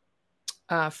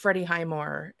Freddie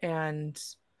Highmore and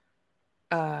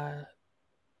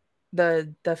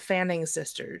the Fanning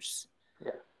sisters.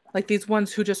 Yeah. Like these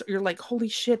ones who just, you're like, holy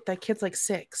shit, that kid's like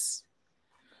 6.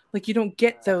 Like, you don't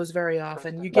get those very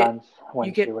often. She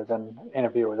was in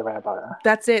Interview with a Vampire.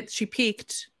 That's it. She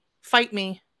peaked. Fight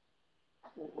me.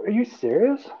 Are you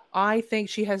serious? I think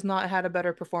she has not had a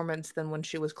better performance than when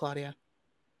she was Claudia.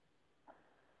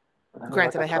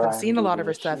 Granted, I haven't seen a lot of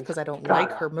her stuff because I don't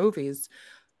like her movies.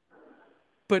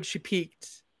 But she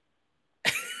peaked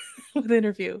with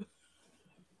Interview.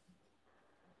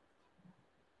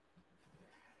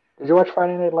 Did you watch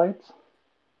Friday Night Lights?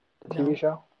 The TV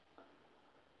show?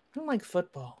 I don't like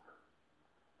football.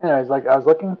 Anyways, like, I was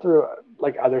looking through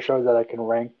like other shows that I can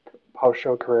rank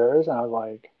post-show careers, and I was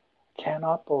like,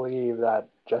 cannot believe that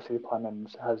Jesse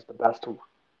Plemons has the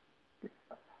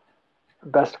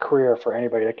best career for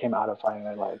anybody that came out of Friday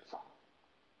Night Lights.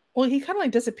 Well, he kind of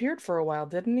like disappeared for a while,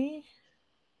 didn't he?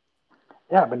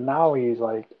 Yeah, but now he's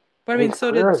like. But I mean,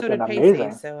 so did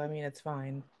Pacey. So I mean, it's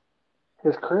fine.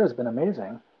 His career has been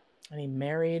amazing. And he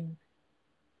married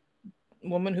a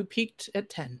woman who peaked at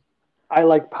 10. I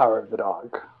like Power of the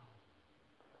Dog,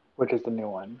 which is the new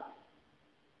one.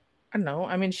 I don't know.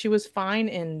 I mean, she was fine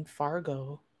in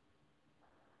Fargo.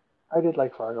 I did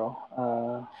like Fargo.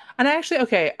 And actually,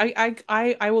 okay,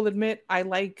 I will admit I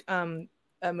like a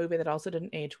movie that also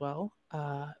didn't age well.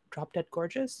 Drop Dead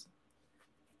Gorgeous.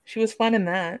 She was fun in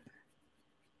that.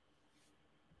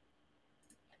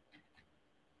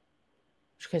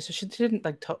 Okay, so she didn't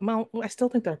like. Well, I still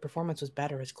think that her performance was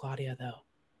better as Claudia, though.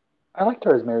 I liked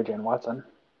her as Mary Jane Watson.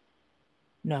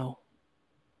 No.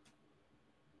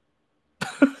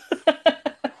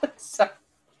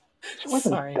 She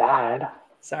wasn't bad.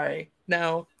 Sorry.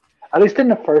 No. At least in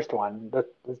the first one.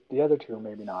 The other two,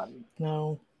 maybe not.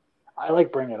 No. I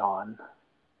like Bring It On.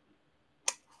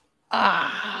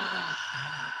 I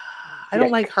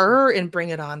don't like her in Bring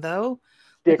It On, though.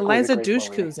 Like Eliza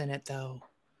Dushku's in it, though.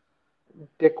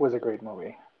 Dick was a great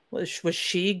movie. Was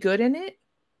she good in it?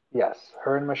 Yes,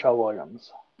 her and Michelle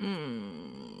Williams.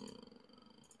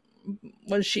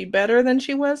 Was she better than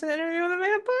she was in Interview with a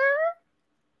Vampire?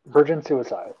 Virgin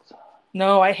Suicides.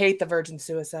 No, I hate the Virgin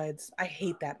Suicides. I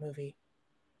hate that movie.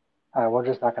 All right, we're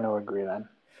just not going to agree then.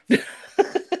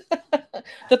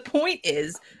 The point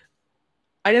is,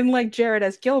 I didn't like Jared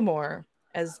as Gilmore,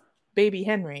 as Baby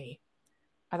Henry.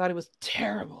 I thought it was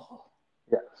terrible.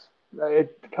 Yes.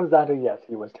 It comes down to, yes,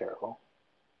 he was terrible.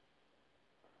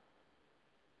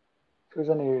 She was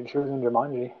in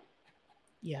Jumanji.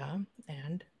 Yeah,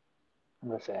 and I'm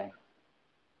just saying.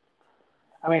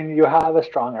 I mean, you have a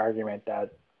strong argument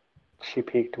that she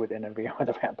peaked with Interview with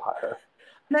a Vampire.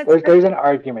 There's an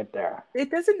argument there. it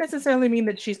doesn't necessarily mean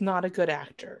that she's not a good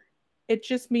actor. It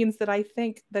just means that I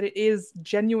think that it is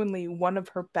genuinely one of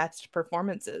her best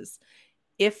performances,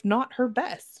 if not her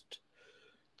best.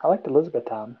 I liked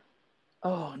Elizabethtown.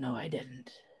 Oh, no, I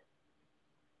didn't.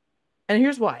 And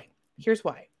here's why.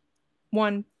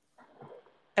 One,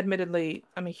 admittedly,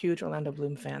 I'm a huge Orlando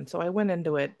Bloom fan, so I went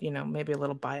into it, maybe a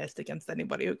little biased against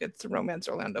anybody who gets to romance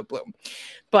Orlando Bloom.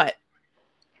 But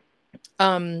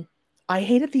I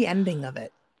hated the ending of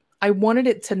it. I wanted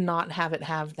it to not have it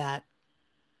have that.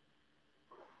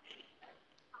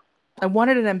 I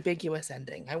wanted an ambiguous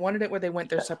ending. I wanted it where they went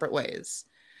their separate ways.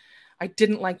 I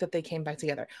didn't like that they came back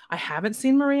together. I haven't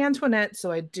seen Marie Antoinette,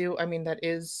 so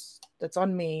that's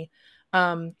on me.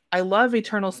 I love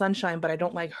Eternal Sunshine, but I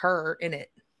don't like her in it.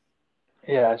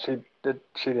 Yeah,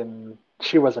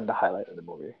 she wasn't the highlight of the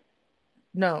movie.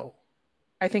 No.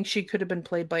 I think she could have been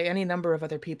played by any number of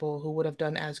other people who would have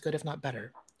done as good, if not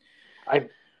better.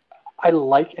 I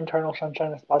like Eternal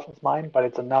Sunshine of the Spotless Mind, but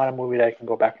it's not a movie that I can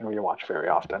go back and rewatch very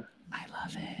often. I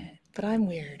love it. But I'm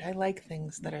weird. I like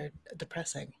things that are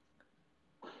depressing.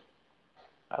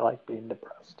 I like being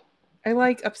depressed. I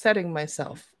like upsetting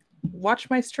myself. Watch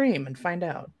my stream and find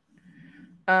out.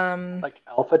 Like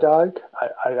Alpha Dog,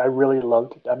 I really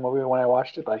loved that movie when I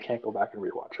watched it, but I can't go back and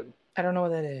rewatch it. I don't know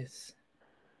what that is.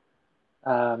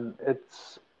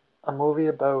 It's a movie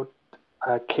about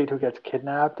a kid who gets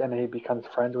kidnapped and he becomes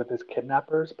friends with his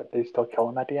kidnappers, but they still kill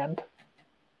him at the end.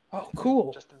 Oh,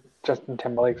 cool. Justin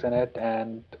Timberlake's in it,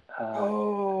 and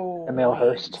Emile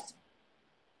Hurst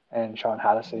and Sean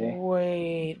Hannity.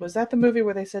 Wait, was that the movie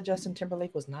where they said Justin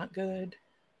Timberlake was not good?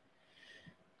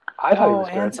 I thought he was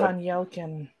good. Anton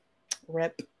Yelchin.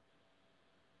 Rip.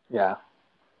 Yeah.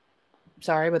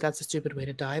 Sorry, but that's a stupid way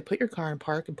to die. Put your car in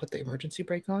park and put the emergency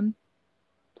brake on.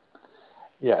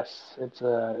 Yes, it's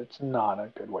not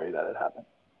a good way that it happened.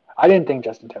 I didn't think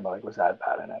Justin Timberlake was that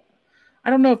bad in it. I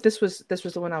don't know if this was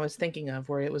the one I was thinking of,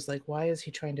 where it was like, why is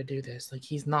he trying to do this? Like,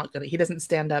 he's not gonna. He doesn't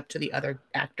stand up to the other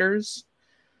actors.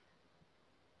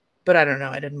 But I don't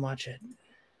know. I didn't watch it.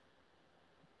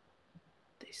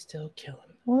 They still kill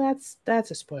him. Well, that's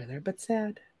a spoiler, but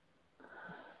sad.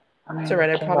 I mean, it's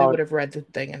alright. I probably would have read the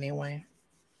thing anyway.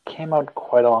 Came out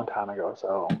quite a long time ago,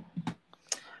 so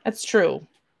that's true.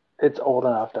 It's old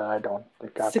enough that I don't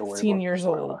think I have to worry about 16 years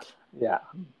old. Yeah.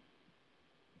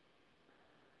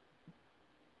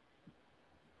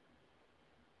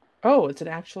 Oh, it's an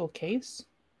actual case?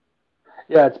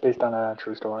 Yeah, it's based on a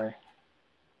true story.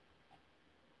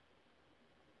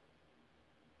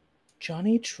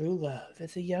 Johnny Truelove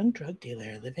is a young drug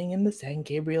dealer living in the San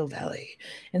Gabriel Valley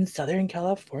in Southern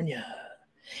California.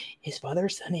 His father,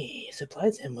 Sonny,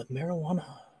 supplies him with marijuana.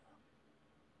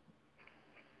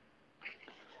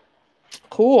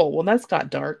 Cool. Well, that's got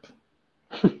dark.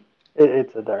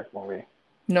 It's a dark movie.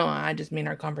 No, I just mean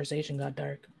our conversation got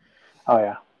dark. Oh,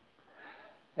 yeah.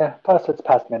 Yeah, plus it's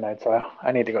past midnight, so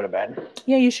I need to go to bed.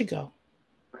 Yeah, you should go.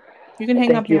 You can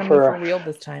hang up on me for real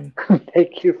this time.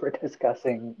 Thank you for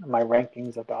discussing my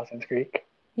rankings of Dawson's Creek.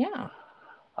 Yeah.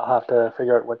 I'll have to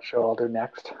figure out what show I'll do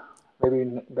next.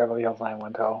 Maybe Beverly Hills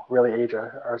 90210. Really age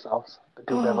ourselves. But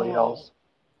do Beverly Hills.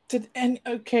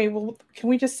 Okay, well, can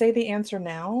we just say the answer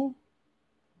now?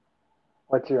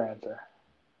 What's your answer?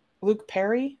 Luke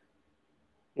Perry?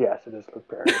 Yes, it is Luke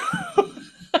Perry.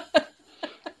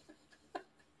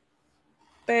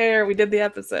 There, we did the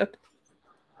episode.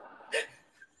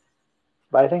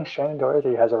 But I think Shannon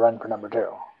Doherty has a run for number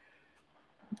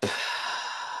 2.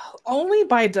 Only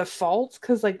by default,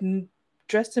 because like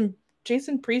Jason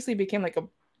Priestley became like a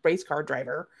race car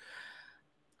driver,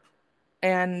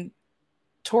 and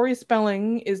Tori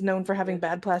Spelling is known for having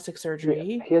bad plastic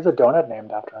surgery. He has a donut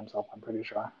named after himself, I'm pretty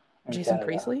sure. Jason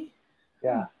Priestley?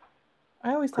 Yeah.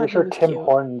 I always thought he was Tim cute.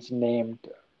 Hortons named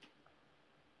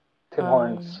Tim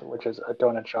Hortons, which is a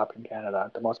donut shop in Canada,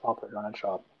 the most popular donut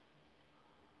shop.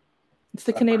 It's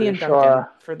the Canadian Dunkin',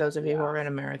 for those of you who are in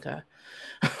America.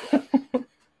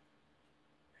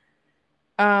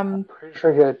 I'm pretty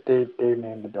sure they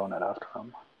named the donut after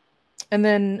him. And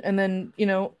then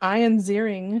Ian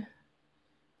Ziering.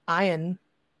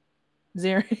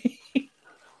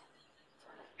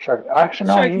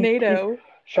 Sharknado.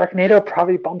 Sharknado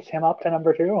probably bumps him up to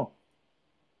number 2.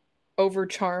 Over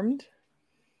Charmed.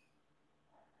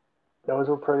 Those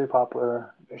were pretty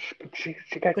popular. She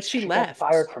got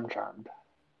fired from Charmed.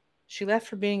 She left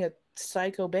for being a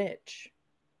psycho bitch.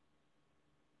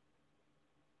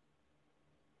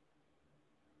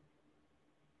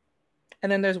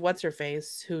 And then there's what's her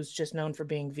face, who's just known for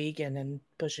being vegan and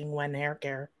pushing Wen hair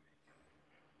care.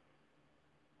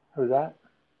 Who's that?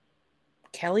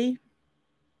 Kelly?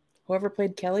 Whoever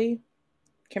played Kelly?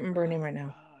 Can't remember her name right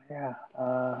now. Yeah.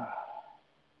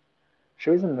 She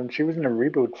was in a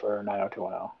reboot for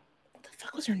 90210. What the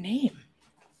fuck was her name?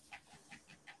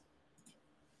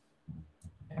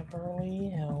 Beverly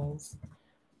Hills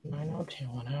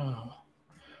 90210.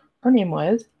 Her name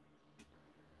was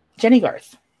Jenny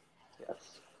Garth.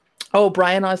 Yes. Oh,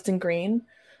 Brian Austin Green,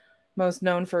 most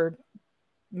known for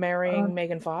marrying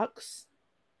Megan Fox.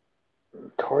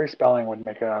 Tori Spelling would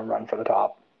make a run for the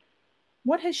top.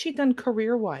 What has she done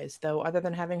career-wise, though, other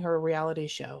than having her reality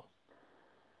show?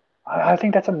 I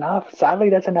think that's enough. Sadly,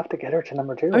 that's enough to get her to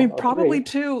number 2. I mean, probably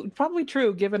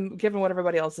true, given what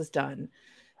everybody else has done.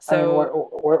 So I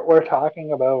mean, we're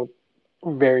talking about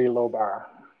very low bar.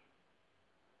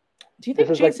 do you think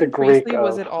This is Jason like the Greek Priestley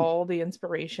was of- it all the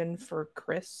inspiration for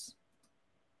Chris?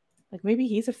 Like maybe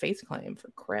he's a face claim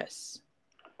for Chris.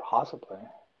 Possibly.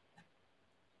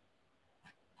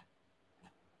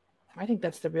 I think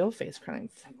that's the real face claim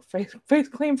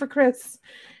for Chris.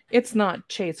 It's not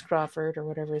Chase Crawford or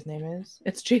whatever his name is.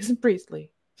 It's Jason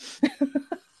Priestley.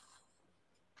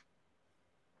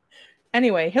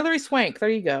 Anyway, Hilary Swank, there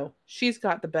you go. She's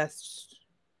got the best.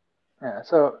 Yeah,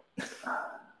 so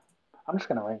I'm just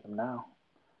going to rank them now.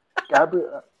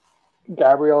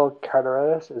 Gabriel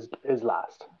Carteris is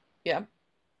last. Yeah.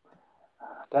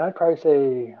 Then I'd probably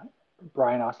say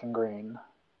Brian Austin Green.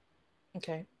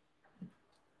 Okay.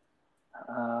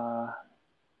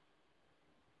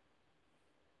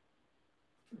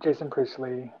 Jason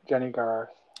Priestley, Jenny Garth.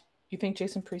 You think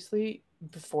Jason Priestley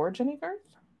before Jenny Garth?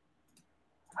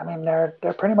 I mean, they're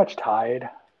pretty much tied.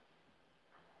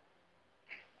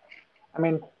 I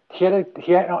mean, Jason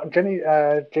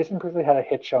Priestley had a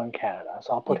hit show in Canada,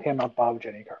 so I'll put him above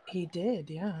Jenny Garth. He did,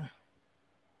 yeah.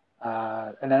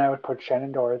 And then I would put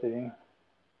Shannon Dorothy,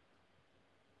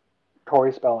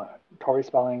 Tori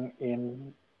Spelling,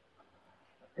 Ian.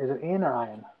 Is it Ian or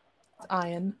Ian?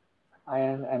 Ian.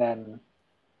 Ian, and then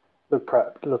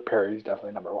Luke Perry is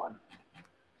definitely number 1.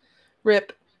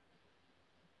 Rip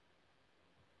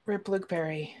Luke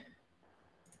Perry.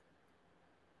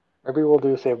 Maybe we'll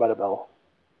do Saved by the Bell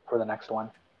for the next one.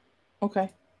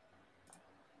 Okay.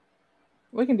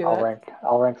 We can do that.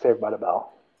 I'll rank Saved by the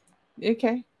Bell.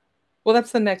 Okay. Well,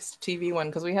 that's the next TV one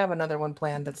because we have another one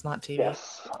planned that's not TV.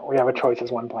 Yes, we have a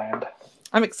Choices one planned.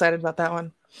 I'm excited about that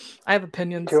one. I have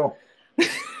opinions. Cool.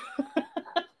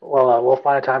 Well, we'll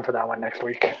find a time for that one next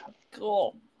week.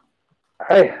 Cool. All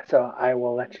right, so I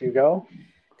will let you go.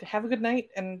 Have a good night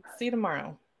and see you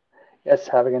tomorrow. Yes,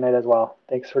 have a good night as well.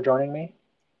 Thanks for joining me.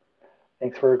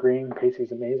 Thanks for agreeing.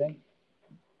 Pacey's amazing.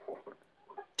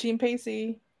 Team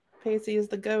Pacey. Pacey is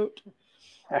the GOAT.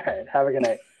 All right, have a good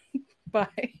night. Bye.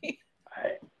 Bye.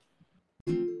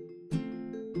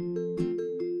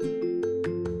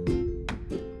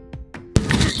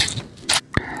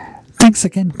 Thanks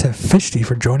again to Fishty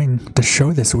for joining the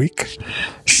show this week.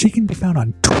 She can be found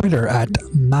on Twitter at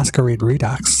Masquerade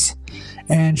Redux,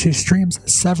 and she streams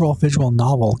several visual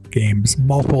novel games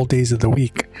multiple days of the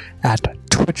week at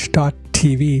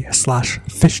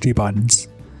twitch.tv/fishtybuns.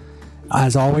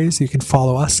 As always, you can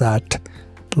follow us at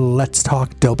Let's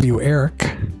Talk W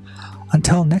Eric.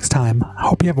 Until next time,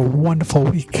 hope you have a wonderful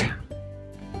week.